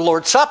the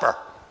Lord's Supper.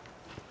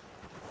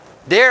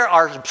 There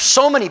are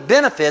so many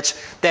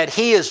benefits that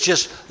He has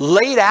just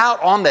laid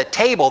out on the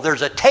table.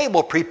 There's a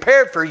table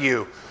prepared for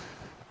you.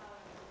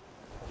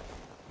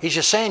 He's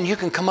just saying you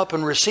can come up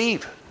and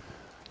receive.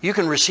 You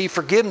can receive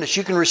forgiveness.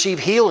 You can receive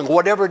healing.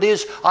 Whatever it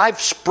is,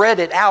 I've spread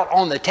it out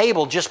on the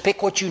table. Just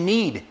pick what you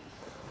need.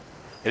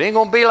 It ain't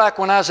going to be like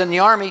when I was in the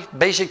Army.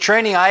 Basic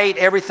training, I ate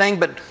everything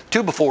but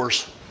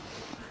 2x4s.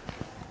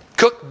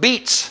 Cooked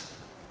beets.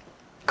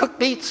 Cooked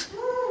beets.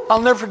 I'll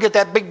never forget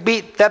that big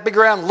beet, that big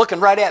round looking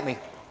right at me.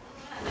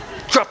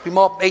 Chopped him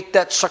up, ate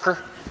that sucker.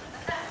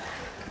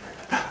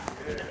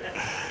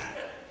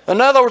 In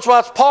other words,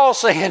 what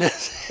Paul's saying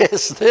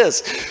is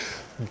this.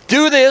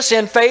 Do this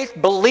in faith,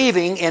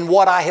 believing in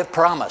what I have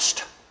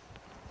promised.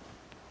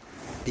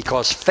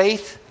 Because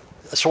faith,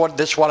 this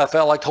is what I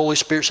felt like the Holy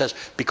Spirit says.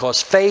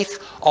 Because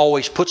faith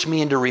always puts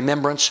me into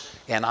remembrance,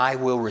 and I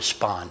will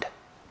respond.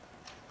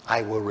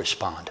 I will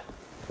respond.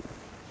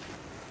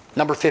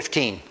 Number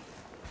 15.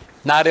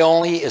 Not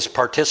only is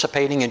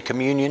participating in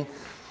communion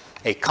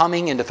a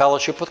coming into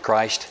fellowship with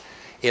Christ,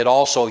 it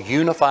also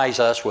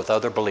unifies us with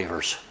other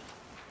believers.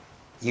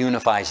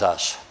 Unifies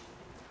us.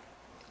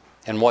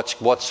 And what's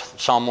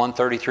Psalm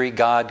 133?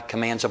 God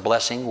commands a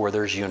blessing where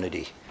there's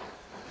unity.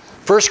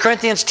 1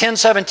 Corinthians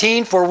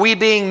 10:17, for we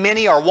being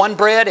many are one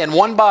bread and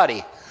one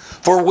body,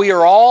 for we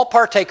are all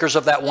partakers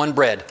of that one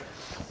bread.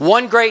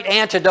 One great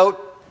antidote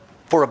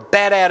for a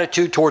bad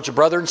attitude towards a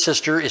brother and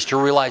sister is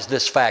to realize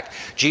this fact.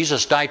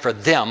 Jesus died for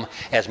them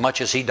as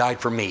much as He died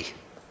for me.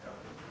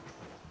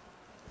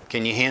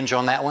 Can you hinge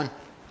on that one?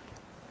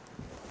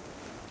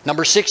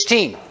 Number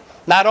 16.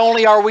 Not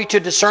only are we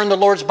to discern the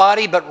Lord's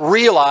body, but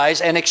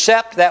realize and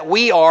accept that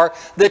we are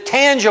the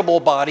tangible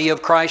body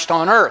of Christ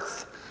on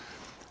earth.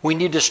 We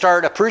need to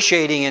start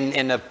appreciating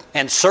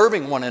and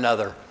serving one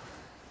another.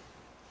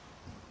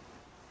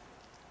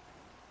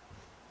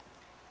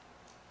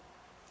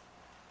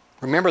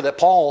 Remember that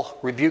Paul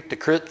rebuked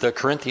the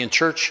Corinthian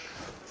church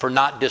for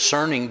not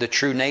discerning the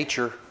true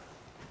nature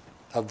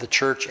of the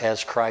church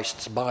as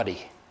Christ's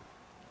body.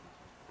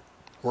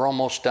 We're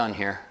almost done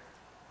here.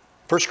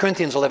 1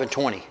 Corinthians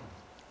 11:20.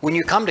 When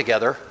you come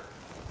together,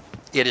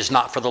 it is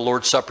not for the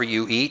Lord's Supper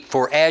you eat,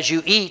 for as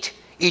you eat,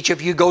 each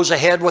of you goes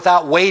ahead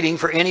without waiting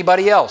for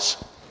anybody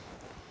else.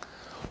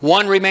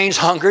 One remains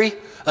hungry,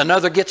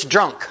 another gets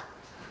drunk.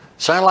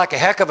 Sound like a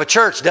heck of a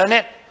church, doesn't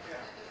it?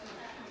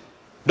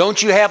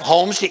 Don't you have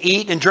homes to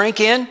eat and drink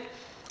in?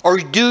 Or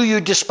do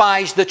you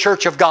despise the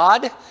church of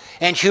God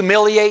and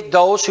humiliate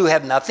those who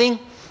have nothing?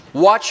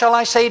 What shall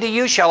I say to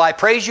you? Shall I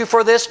praise you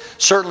for this?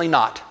 Certainly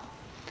not.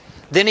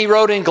 Then he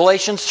wrote in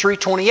Galatians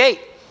 3:28,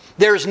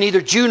 there is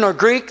neither Jew nor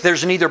Greek,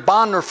 there's neither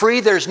bond nor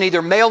free, there's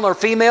neither male nor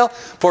female,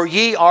 for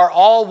ye are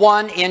all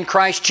one in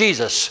Christ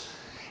Jesus.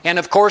 And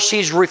of course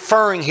he's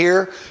referring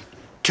here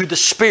to the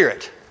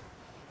Spirit.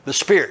 The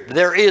Spirit.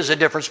 There is a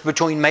difference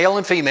between male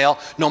and female,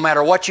 no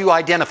matter what you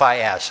identify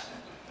as.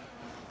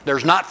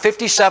 There's not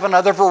 57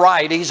 other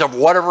varieties of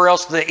whatever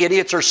else the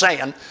idiots are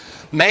saying.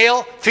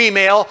 Male,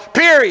 female,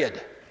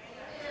 period.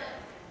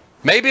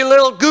 Maybe a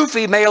little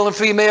goofy male and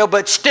female,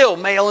 but still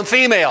male and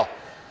female.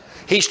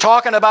 He's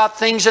talking about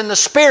things in the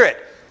Spirit.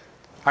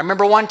 I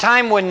remember one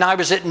time when I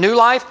was at New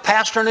Life,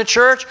 pastoring a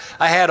church,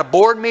 I had a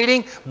board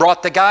meeting,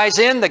 brought the guys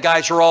in. The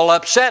guys were all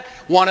upset.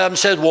 One of them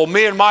said, well,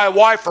 me and my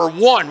wife are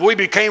one. We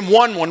became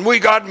one when we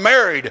got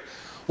married.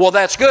 Well,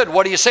 that's good.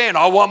 What are you saying?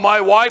 I want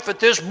my wife at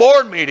this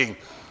board meeting.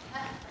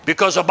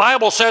 Because the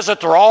Bible says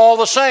that they're all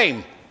the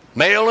same.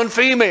 Male and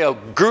female,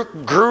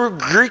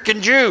 Greek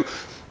and Jew.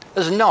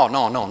 I said,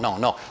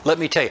 no. Let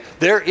me tell you,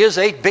 there is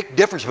a big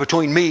difference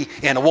between me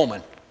and a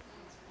woman.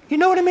 You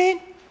know what I mean?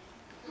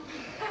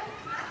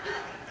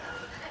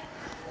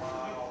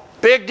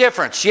 Big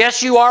difference.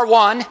 Yes, you are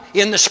one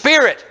in the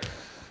Spirit.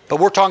 But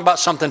we're talking about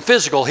something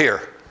physical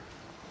here.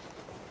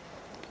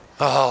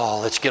 Oh,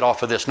 let's get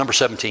off of this. Number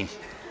 17.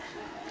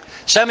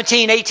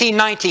 17, 18,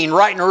 19,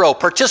 right in a row.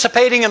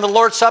 Participating in the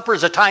Lord's Supper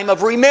is a time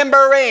of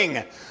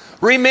remembering.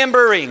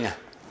 Remembering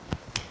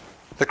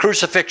the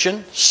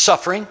crucifixion,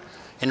 suffering,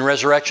 and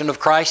resurrection of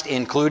Christ,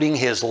 including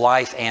His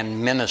life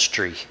and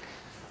ministry.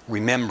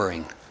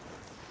 Remembering.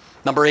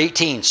 Number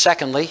 18,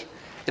 secondly,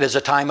 it is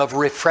a time of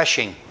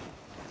refreshing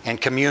and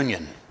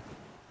communion.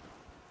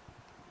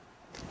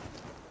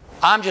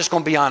 I'm just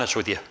going to be honest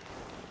with you.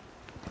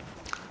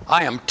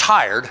 I am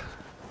tired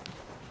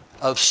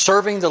of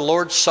serving the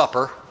Lord's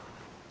Supper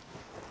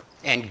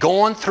and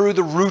going through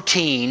the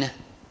routine,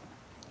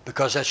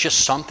 because that's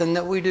just something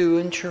that we do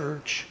in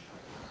church,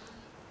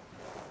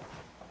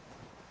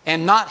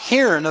 and not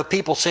hearing of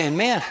people saying,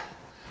 man,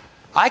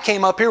 I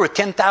came up here with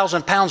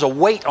 10,000 pounds of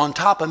weight on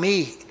top of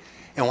me,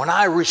 and when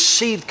I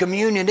received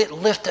communion, it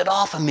lifted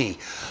off of me.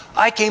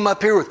 I came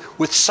up here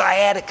with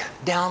sciatic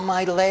down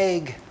my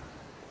leg.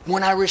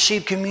 When I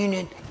received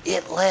communion,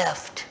 it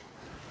left.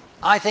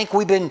 I think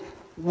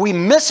we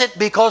miss it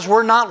because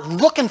we're not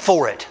looking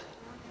for it.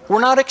 We're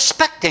not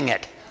expecting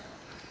it.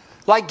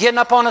 Like getting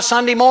up on a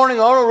Sunday morning,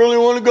 I don't really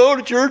want to go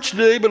to church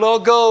today, but I'll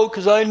go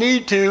because I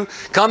need to.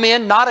 Come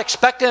in not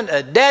expecting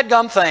a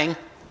dadgum thing.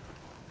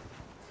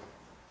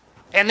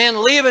 and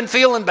then leaving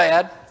feeling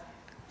bad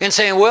and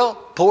saying, well,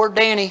 poor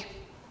Danny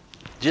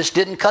just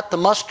didn't cut the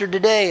mustard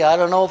today. I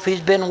don't know if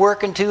he's been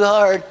working too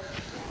hard.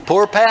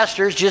 Poor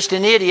pastor's just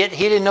an idiot.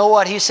 He didn't know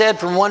what he said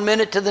from one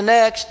minute to the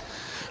next.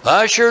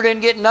 I sure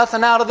didn't get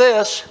nothing out of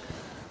this.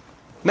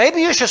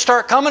 Maybe you should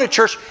start coming to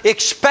church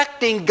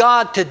expecting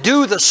God to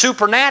do the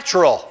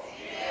supernatural.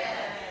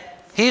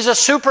 He's a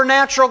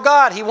supernatural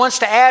God. He wants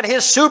to add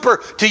His super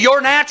to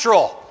your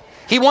natural.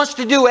 He wants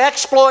to do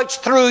exploits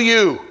through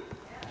you.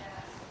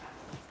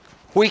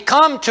 We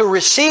come to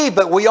receive,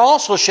 but we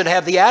also should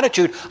have the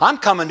attitude, I'm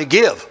coming to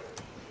give.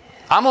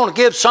 I'm going to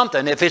give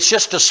something. If it's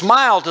just a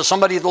smile to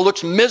somebody that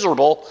looks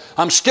miserable,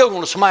 I'm still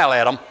going to smile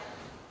at them.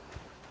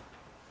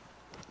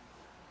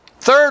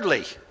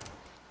 Thirdly,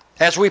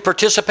 as we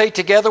participate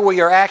together,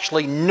 we are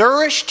actually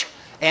nourished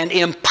and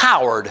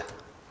empowered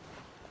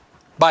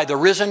by the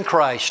risen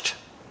Christ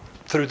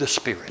through the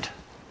Spirit.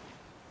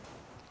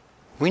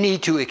 We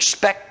need to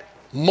expect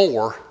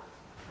more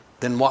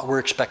than what we're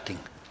expecting.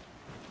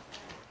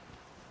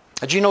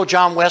 Did you know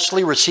John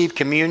Wesley received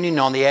communion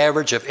on the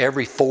average of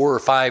every 4 or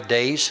 5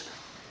 days?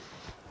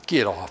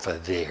 Get off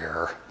of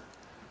there.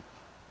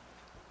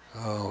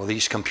 Oh,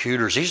 these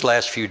computers, these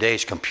last few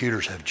days,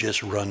 computers have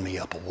just run me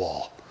up a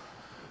wall.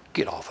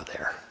 Get off of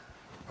there.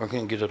 I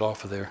can't get it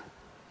off of there.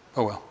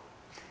 Oh well.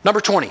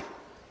 Number 20.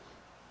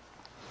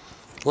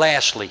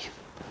 Lastly,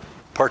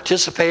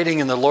 participating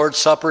in the Lord's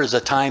Supper is a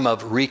time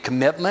of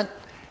recommitment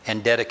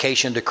and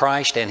dedication to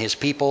Christ and His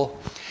people,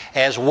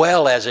 as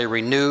well as a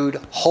renewed,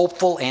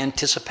 hopeful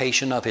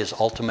anticipation of His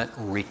ultimate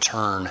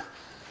return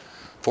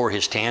for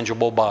His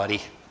tangible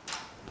body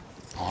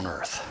on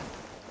earth.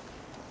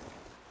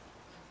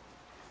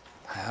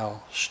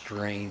 How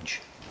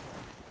strange.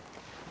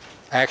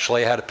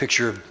 Actually, I had a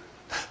picture of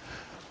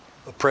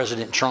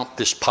President Trump.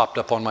 This popped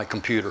up on my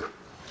computer.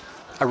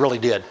 I really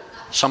did.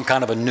 Some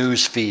kind of a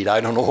news feed.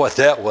 I don't know what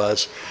that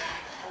was.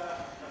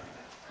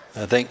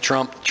 I think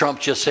Trump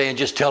just saying,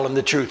 just tell him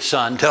the truth,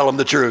 son. Tell him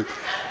the truth.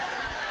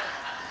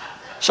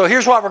 So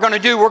here's what we're going to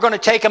do. We're going to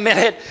take a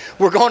minute.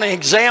 We're going to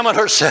examine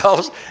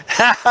ourselves.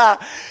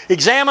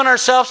 Examine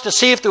ourselves to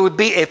see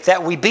if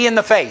that we be in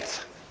the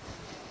faith.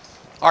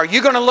 Are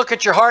you going to look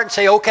at your heart and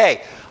say,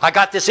 okay, I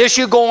got this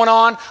issue going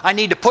on. I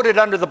need to put it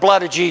under the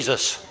blood of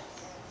Jesus.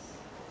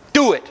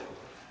 Do it.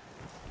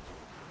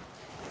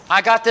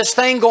 I got this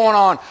thing going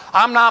on.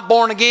 I'm not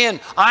born again.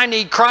 I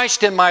need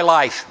Christ in my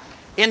life.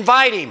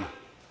 Invite Him.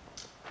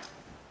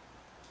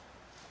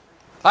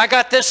 I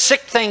got this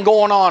sick thing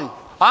going on.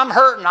 I'm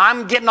hurting.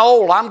 I'm getting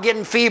old. I'm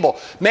getting feeble.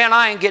 Man,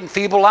 I ain't getting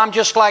feeble. I'm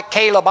just like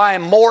Caleb. I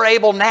am more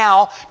able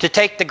now to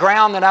take the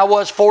ground than I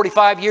was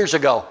 45 years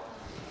ago.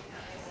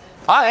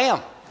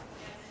 I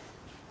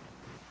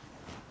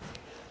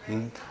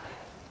am.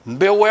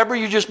 Bill Weber,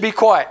 you just be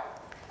quiet.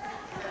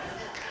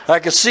 I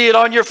can see it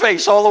on your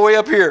face all the way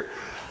up here.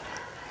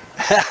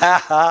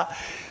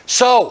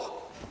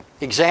 So,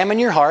 examine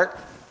your heart.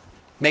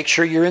 Make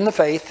sure you're in the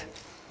faith.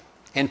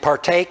 And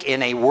partake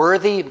in a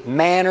worthy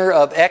manner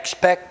of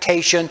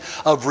expectation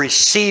of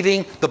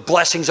receiving the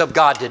blessings of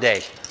God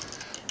today.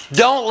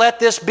 Don't let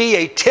this be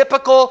a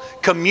typical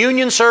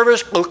communion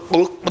service.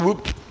 All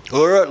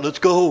right, let's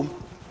go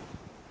home.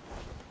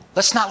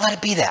 Let's not let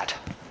it be that.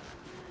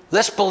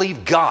 Let's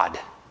believe God.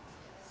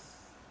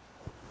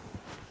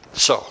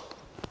 So,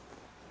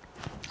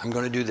 I'm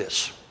going to do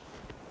this.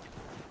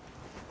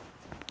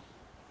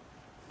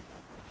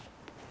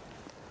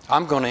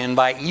 I'm going to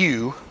invite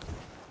you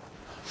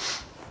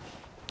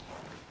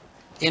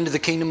into the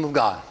kingdom of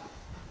God.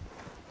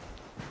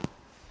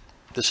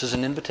 This is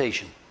an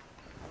invitation.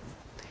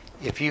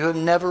 If you have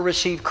never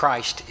received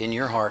Christ in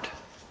your heart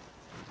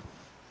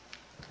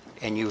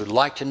and you would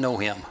like to know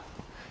Him,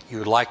 you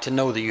would like to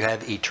know that you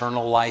have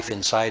eternal life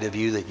inside of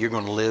you, that you're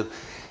going to live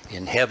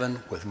in heaven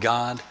with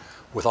God,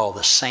 with all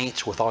the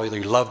saints, with all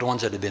your loved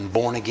ones that have been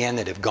born again,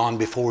 that have gone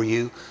before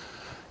you.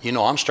 You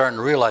know, I'm starting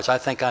to realize I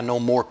think I know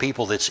more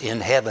people that's in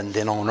heaven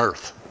than on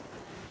earth.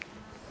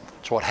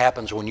 That's what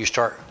happens when you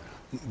start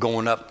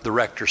going up the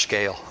Richter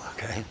scale,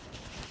 okay?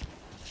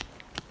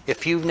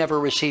 If you've never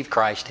received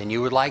Christ and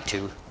you would like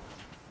to,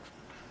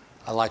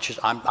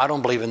 I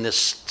don't believe in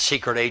this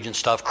secret agent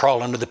stuff,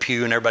 crawl under the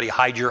pew and everybody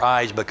hide your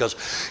eyes because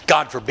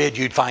God forbid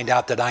you'd find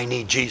out that I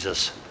need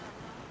Jesus.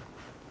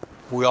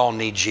 We all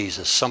need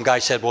Jesus. Some guy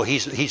said, well,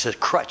 he's a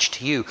crutch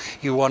to you.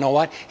 You want to know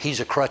what? He's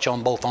a crutch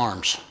on both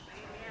arms.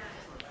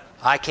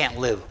 I can't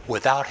live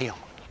without Him.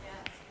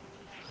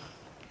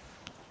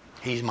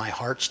 He's my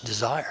heart's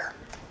desire.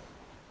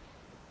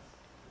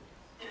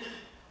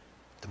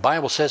 The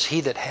Bible says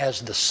he that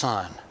has the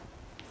Son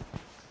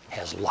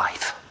has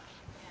life.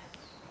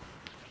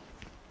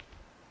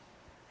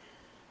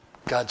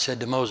 God said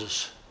to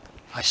Moses,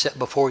 I set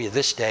before you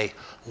this day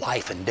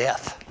life and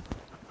death.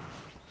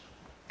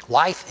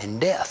 Life and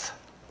death.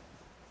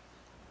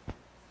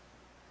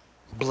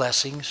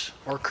 Blessings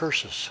or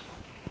curses.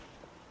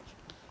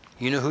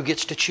 You know who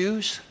gets to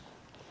choose?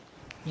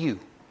 You.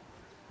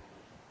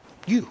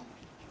 You.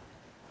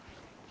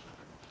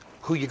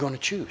 Who are you going to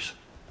choose?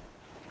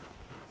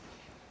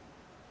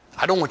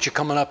 I don't want you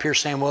coming up here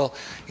saying, well,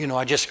 you know,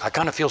 I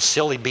kind of feel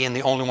silly being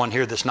the only one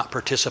here that's not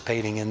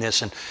participating in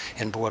this.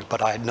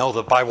 But I know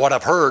that by what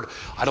I've heard,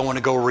 I don't want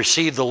to go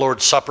receive the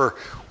Lord's Supper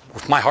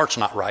if my heart's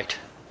not right.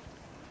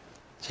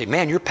 Say,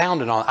 man, you're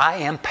pounding on, I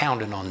am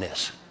pounding on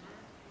this.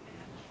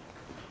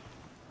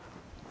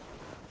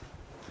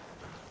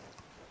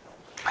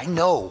 I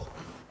know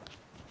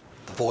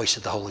the voice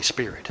of the Holy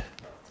Spirit.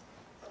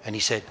 And he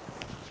said,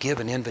 give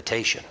an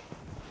invitation.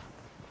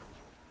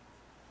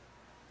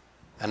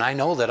 And I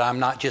know that I'm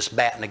not just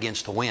batting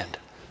against the wind.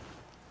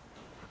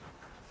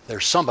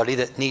 There's somebody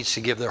that needs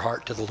to give their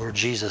heart to the Lord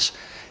Jesus.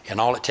 And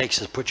all it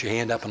takes is put your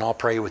hand up and I'll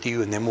pray with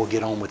you, and then we'll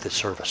get on with the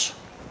service.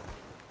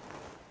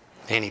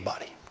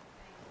 Anybody.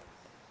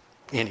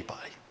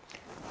 Anybody.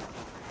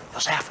 I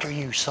was after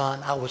you,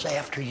 son. I was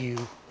after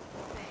you.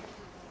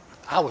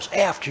 I was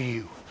after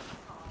you.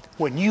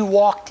 When you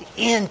walked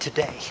in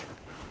today.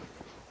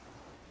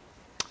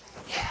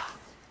 Yeah.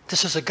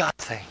 This is a God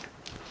thing.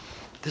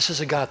 This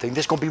is a God thing.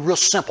 This is going to be real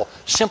simple.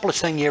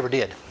 Simplest thing you ever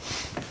did.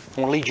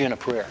 I want to lead you in a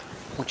prayer.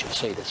 I want you to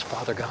say this.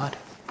 Father God,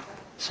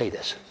 say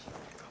this.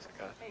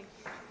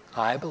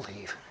 I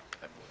believe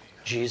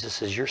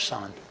Jesus is your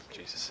son.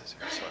 Jesus is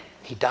your son.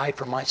 He died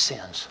for my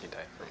sins. He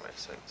died for my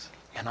sins.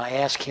 And I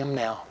ask him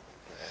now.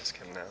 I ask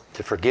him now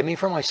to forgive me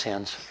for my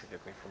sins.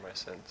 Forgive me for my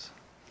sins.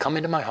 Come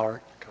into my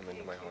heart. Come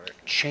into my heart.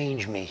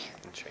 Change me.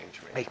 And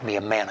change me. Make me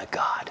a man of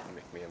God.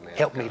 Make me a man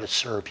Help of me God. to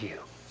serve you.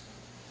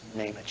 In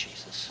the name of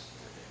Jesus.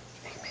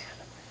 Amen.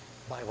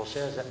 The Bible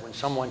says that when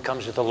someone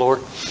comes to the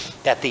Lord,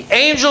 that the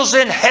angels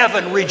in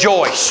heaven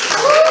rejoice.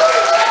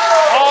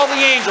 All the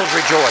angels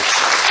rejoice.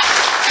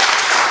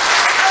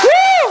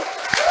 Woo!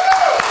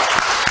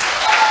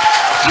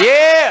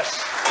 Yes.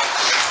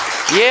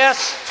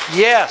 Yes.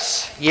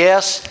 Yes.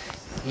 Yes.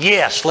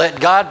 Yes. Let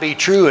God be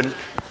true and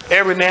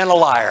every man a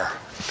liar.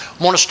 I'm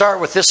going to start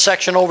with this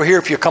section over here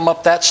if you come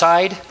up that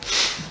side.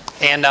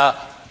 And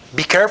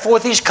be careful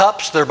with these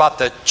cups. They're about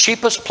the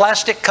cheapest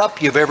plastic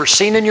cup you've ever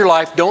seen in your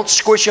life. Don't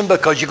squish them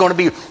because you're going to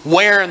be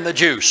wearing the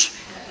juice.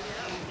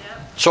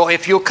 So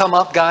if you'll come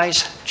up,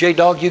 guys.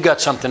 J-Dog, you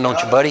got something, don't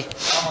you, buddy?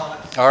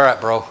 All right,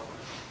 bro.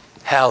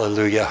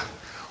 Hallelujah.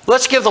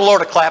 Let's give the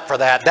Lord a clap for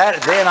that.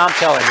 Then I'm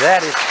telling you,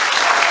 that is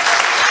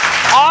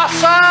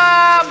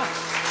awesome.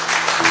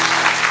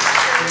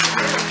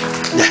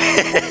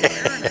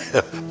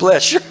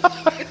 Bless your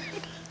heart.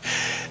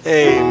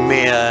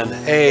 Amen.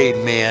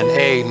 Amen.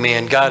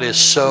 Amen. God is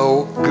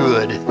so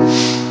good.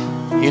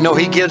 You know,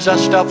 He gives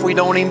us stuff we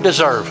don't even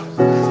deserve.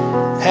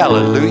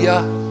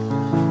 Hallelujah.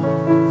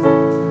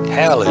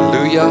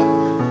 Hallelujah.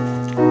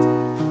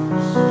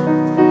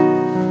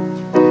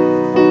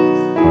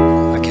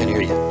 I can't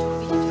hear you.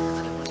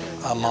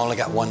 I've only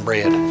got one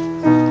bread.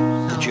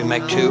 Did you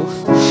make two?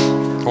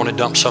 Want to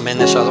dump some in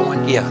this other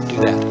one? Yeah, do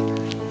that.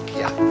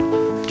 Yeah.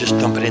 Just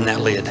dump it in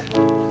that lid.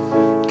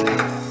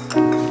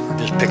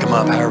 Just pick them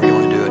up however you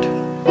want to do it.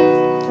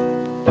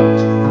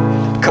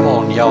 Come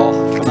on, y'all.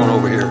 Come on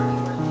over here.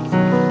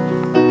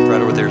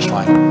 Right over there is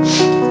fine.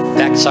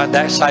 That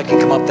side can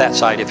come up that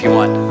side if you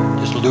want.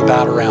 Just loop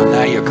out around.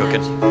 Now you're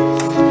cooking.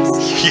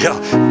 Yeah,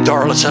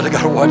 Darla said I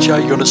got to watch out.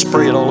 You're going to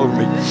spray it all over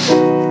me.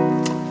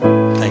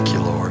 Thank you,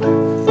 Lord.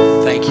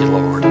 Thank you,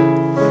 Lord.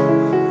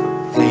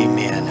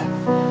 Amen.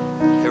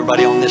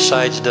 Everybody on this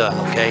side's done,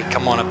 okay?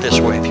 Come on up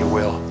this way if you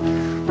will.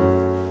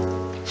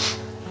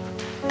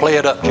 Play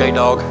it up,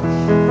 J-Dog.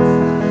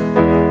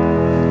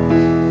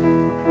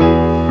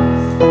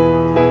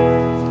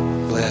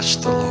 Bless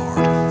the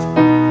Lord.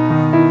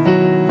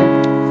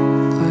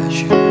 Bless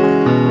you. You're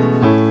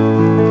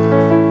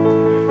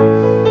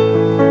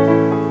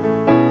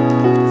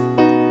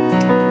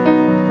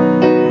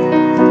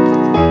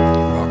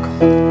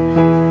welcome.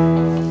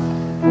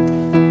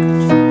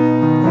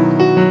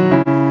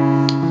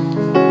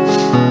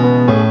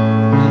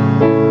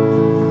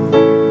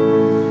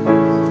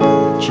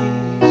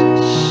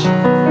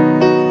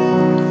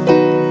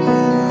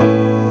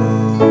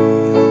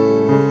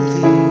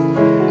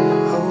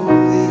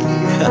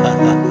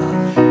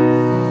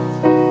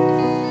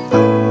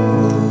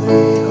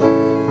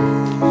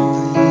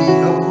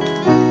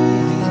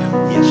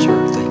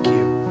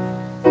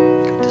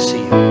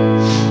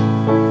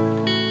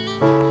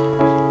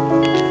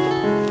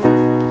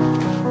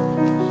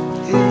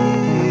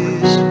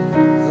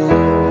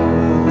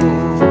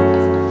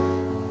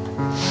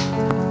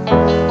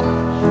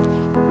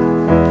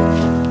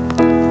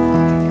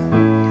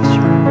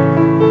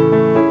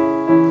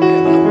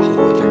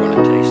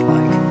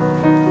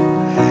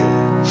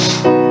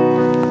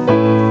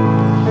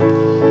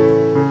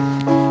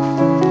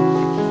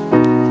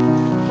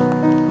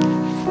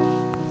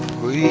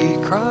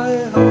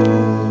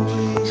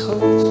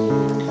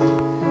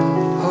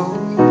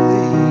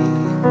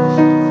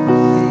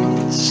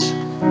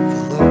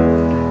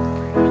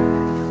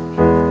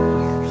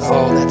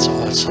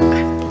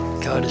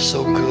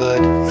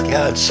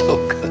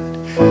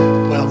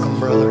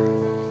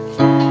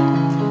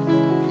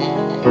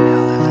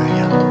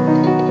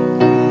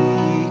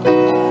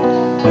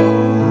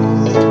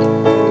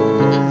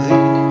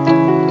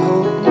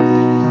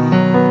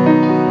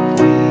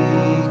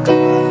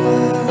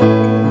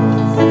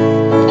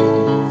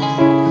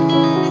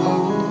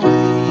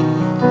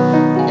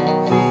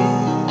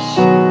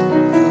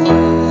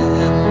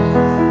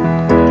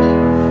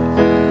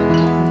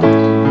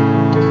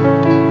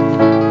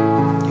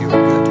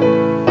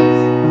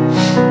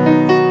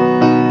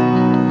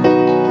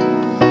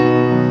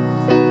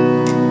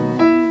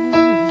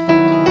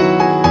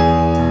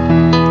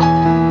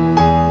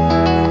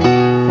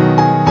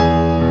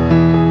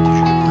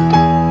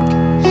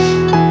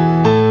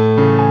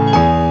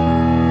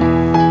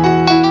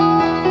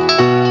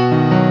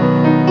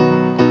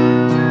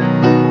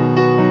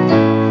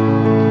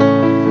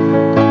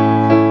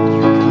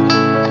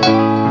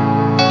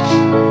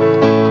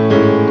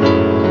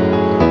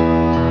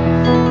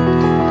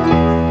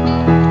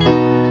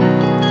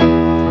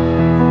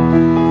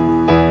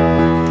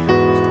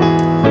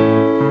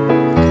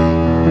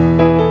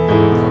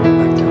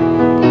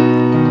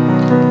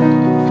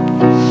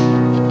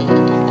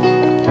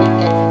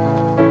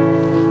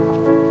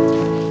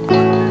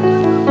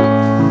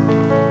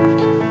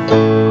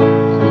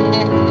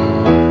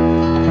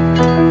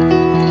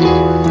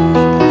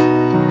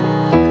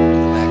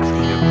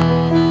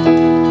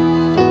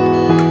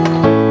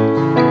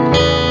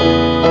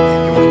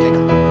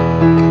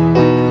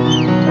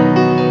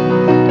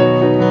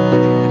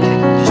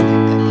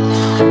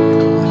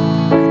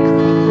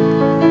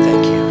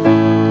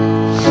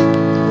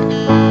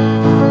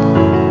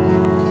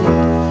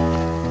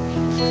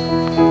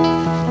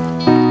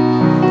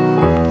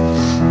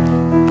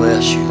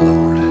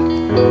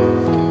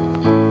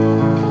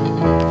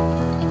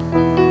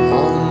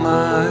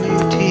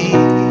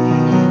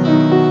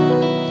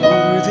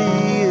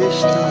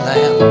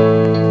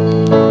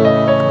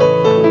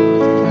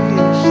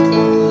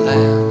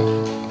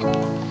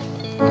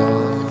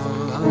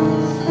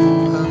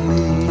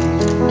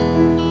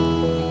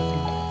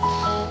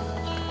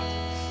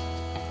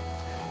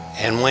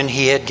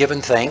 had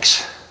given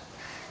thanks,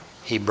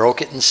 he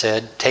broke it and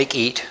said, "Take,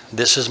 eat.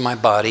 This is my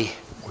body,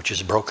 which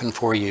is broken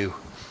for you.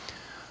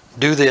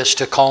 Do this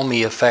to call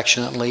me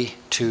affectionately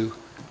to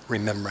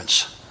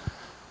remembrance."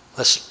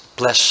 Let's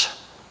bless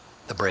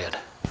the bread.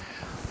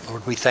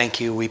 Lord, we thank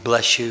you. We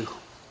bless you.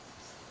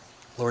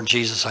 Lord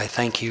Jesus, I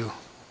thank you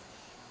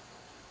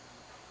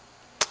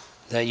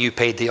that you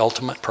paid the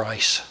ultimate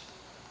price.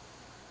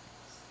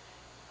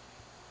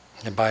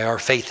 And by our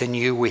faith in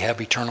you, we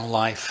have eternal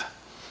life.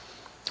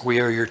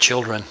 We are your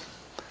children.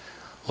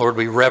 Lord,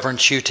 we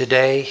reverence you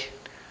today.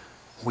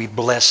 We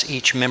bless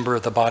each member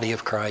of the body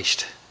of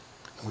Christ.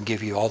 We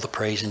give you all the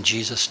praise in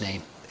Jesus'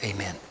 name.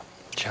 Amen.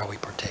 Shall we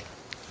partake?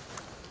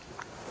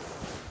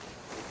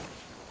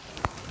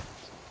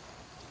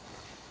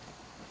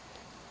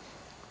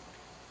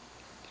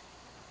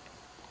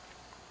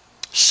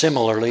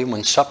 Similarly,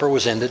 when supper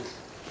was ended,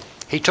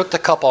 he took the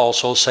cup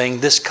also,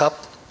 saying, "This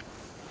cup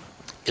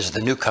is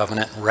the new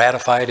covenant,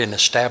 ratified and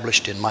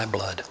established in my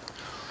blood.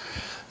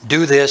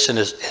 Do this, and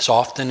as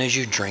often as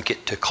you drink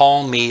it, to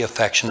call me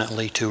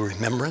affectionately to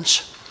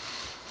remembrance.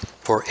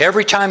 For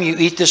every time you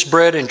eat this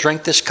bread and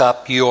drink this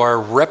cup, you are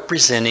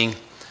representing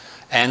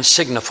and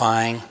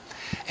signifying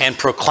and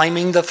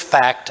proclaiming the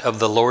fact of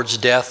the Lord's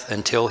death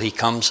until he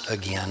comes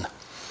again."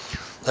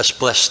 Let's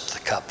bless the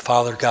cup.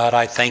 Father God,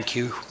 I thank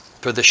you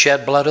for the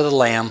shed blood of the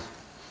Lamb.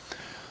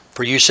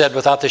 For you said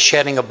without the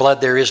shedding of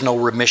blood there is no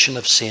remission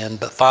of sin.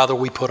 But Father,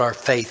 we put our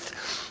faith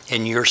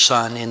in your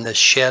Son, in the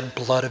shed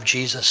blood of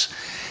Jesus.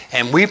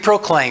 And we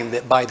proclaim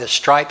that by the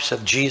stripes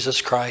of Jesus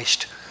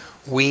Christ,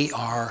 we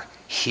are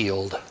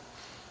healed.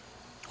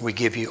 We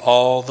give you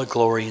all the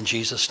glory in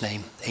Jesus'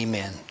 name.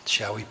 Amen.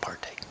 Shall we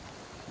partake?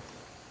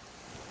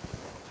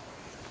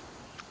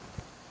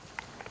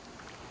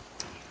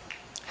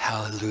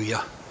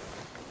 Hallelujah.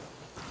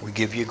 We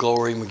give you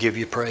glory and we give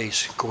you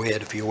praise. Go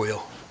ahead if you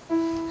will.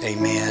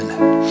 Amen.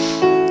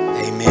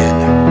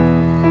 Amen.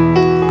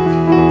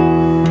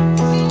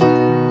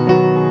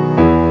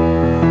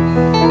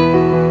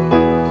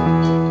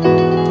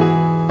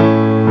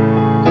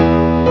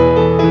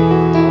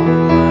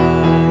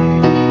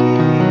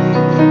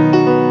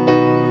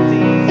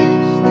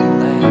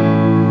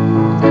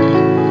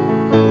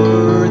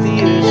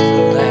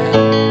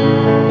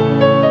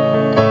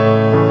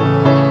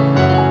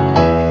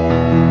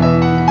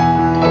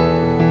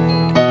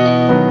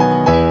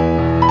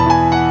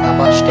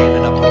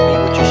 Standing up with me,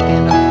 would you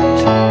stand up,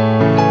 please?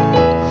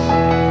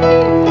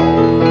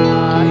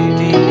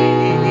 Almighty,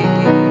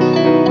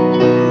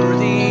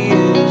 worthy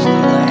is the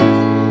Lamb,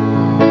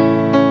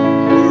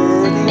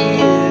 worthy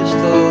is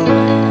the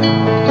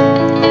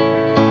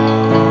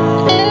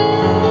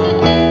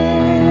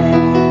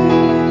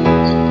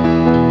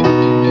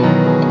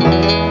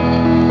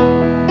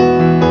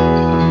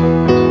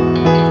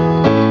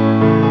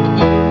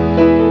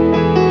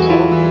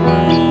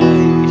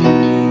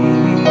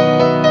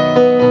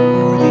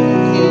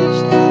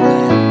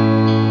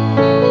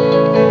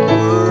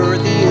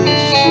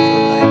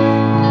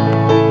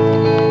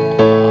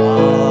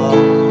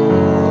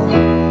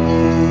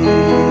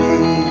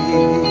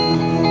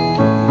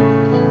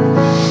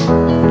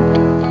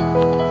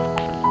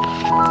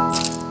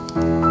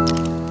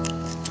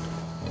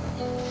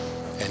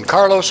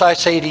Carlos, I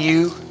say to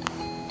you,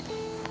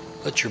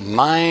 let your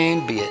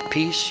mind be at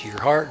peace, your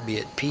heart be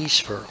at peace,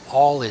 for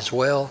all is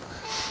well.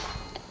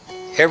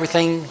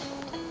 Everything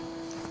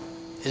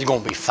is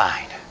going to be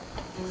fine.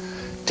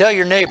 Tell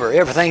your neighbor,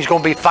 everything's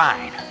going to be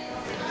fine.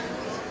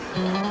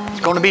 It's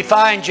going to be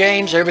fine,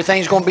 James.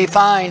 Everything's going to be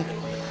fine.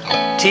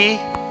 T,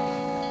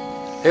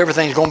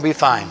 everything's going to be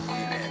fine.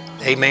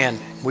 Amen.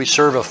 We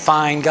serve a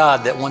fine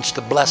God that wants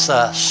to bless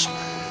us.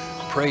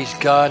 Praise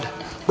God.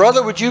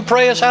 Brother, would you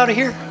pray us out of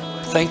here?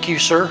 Thank you,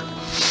 sir.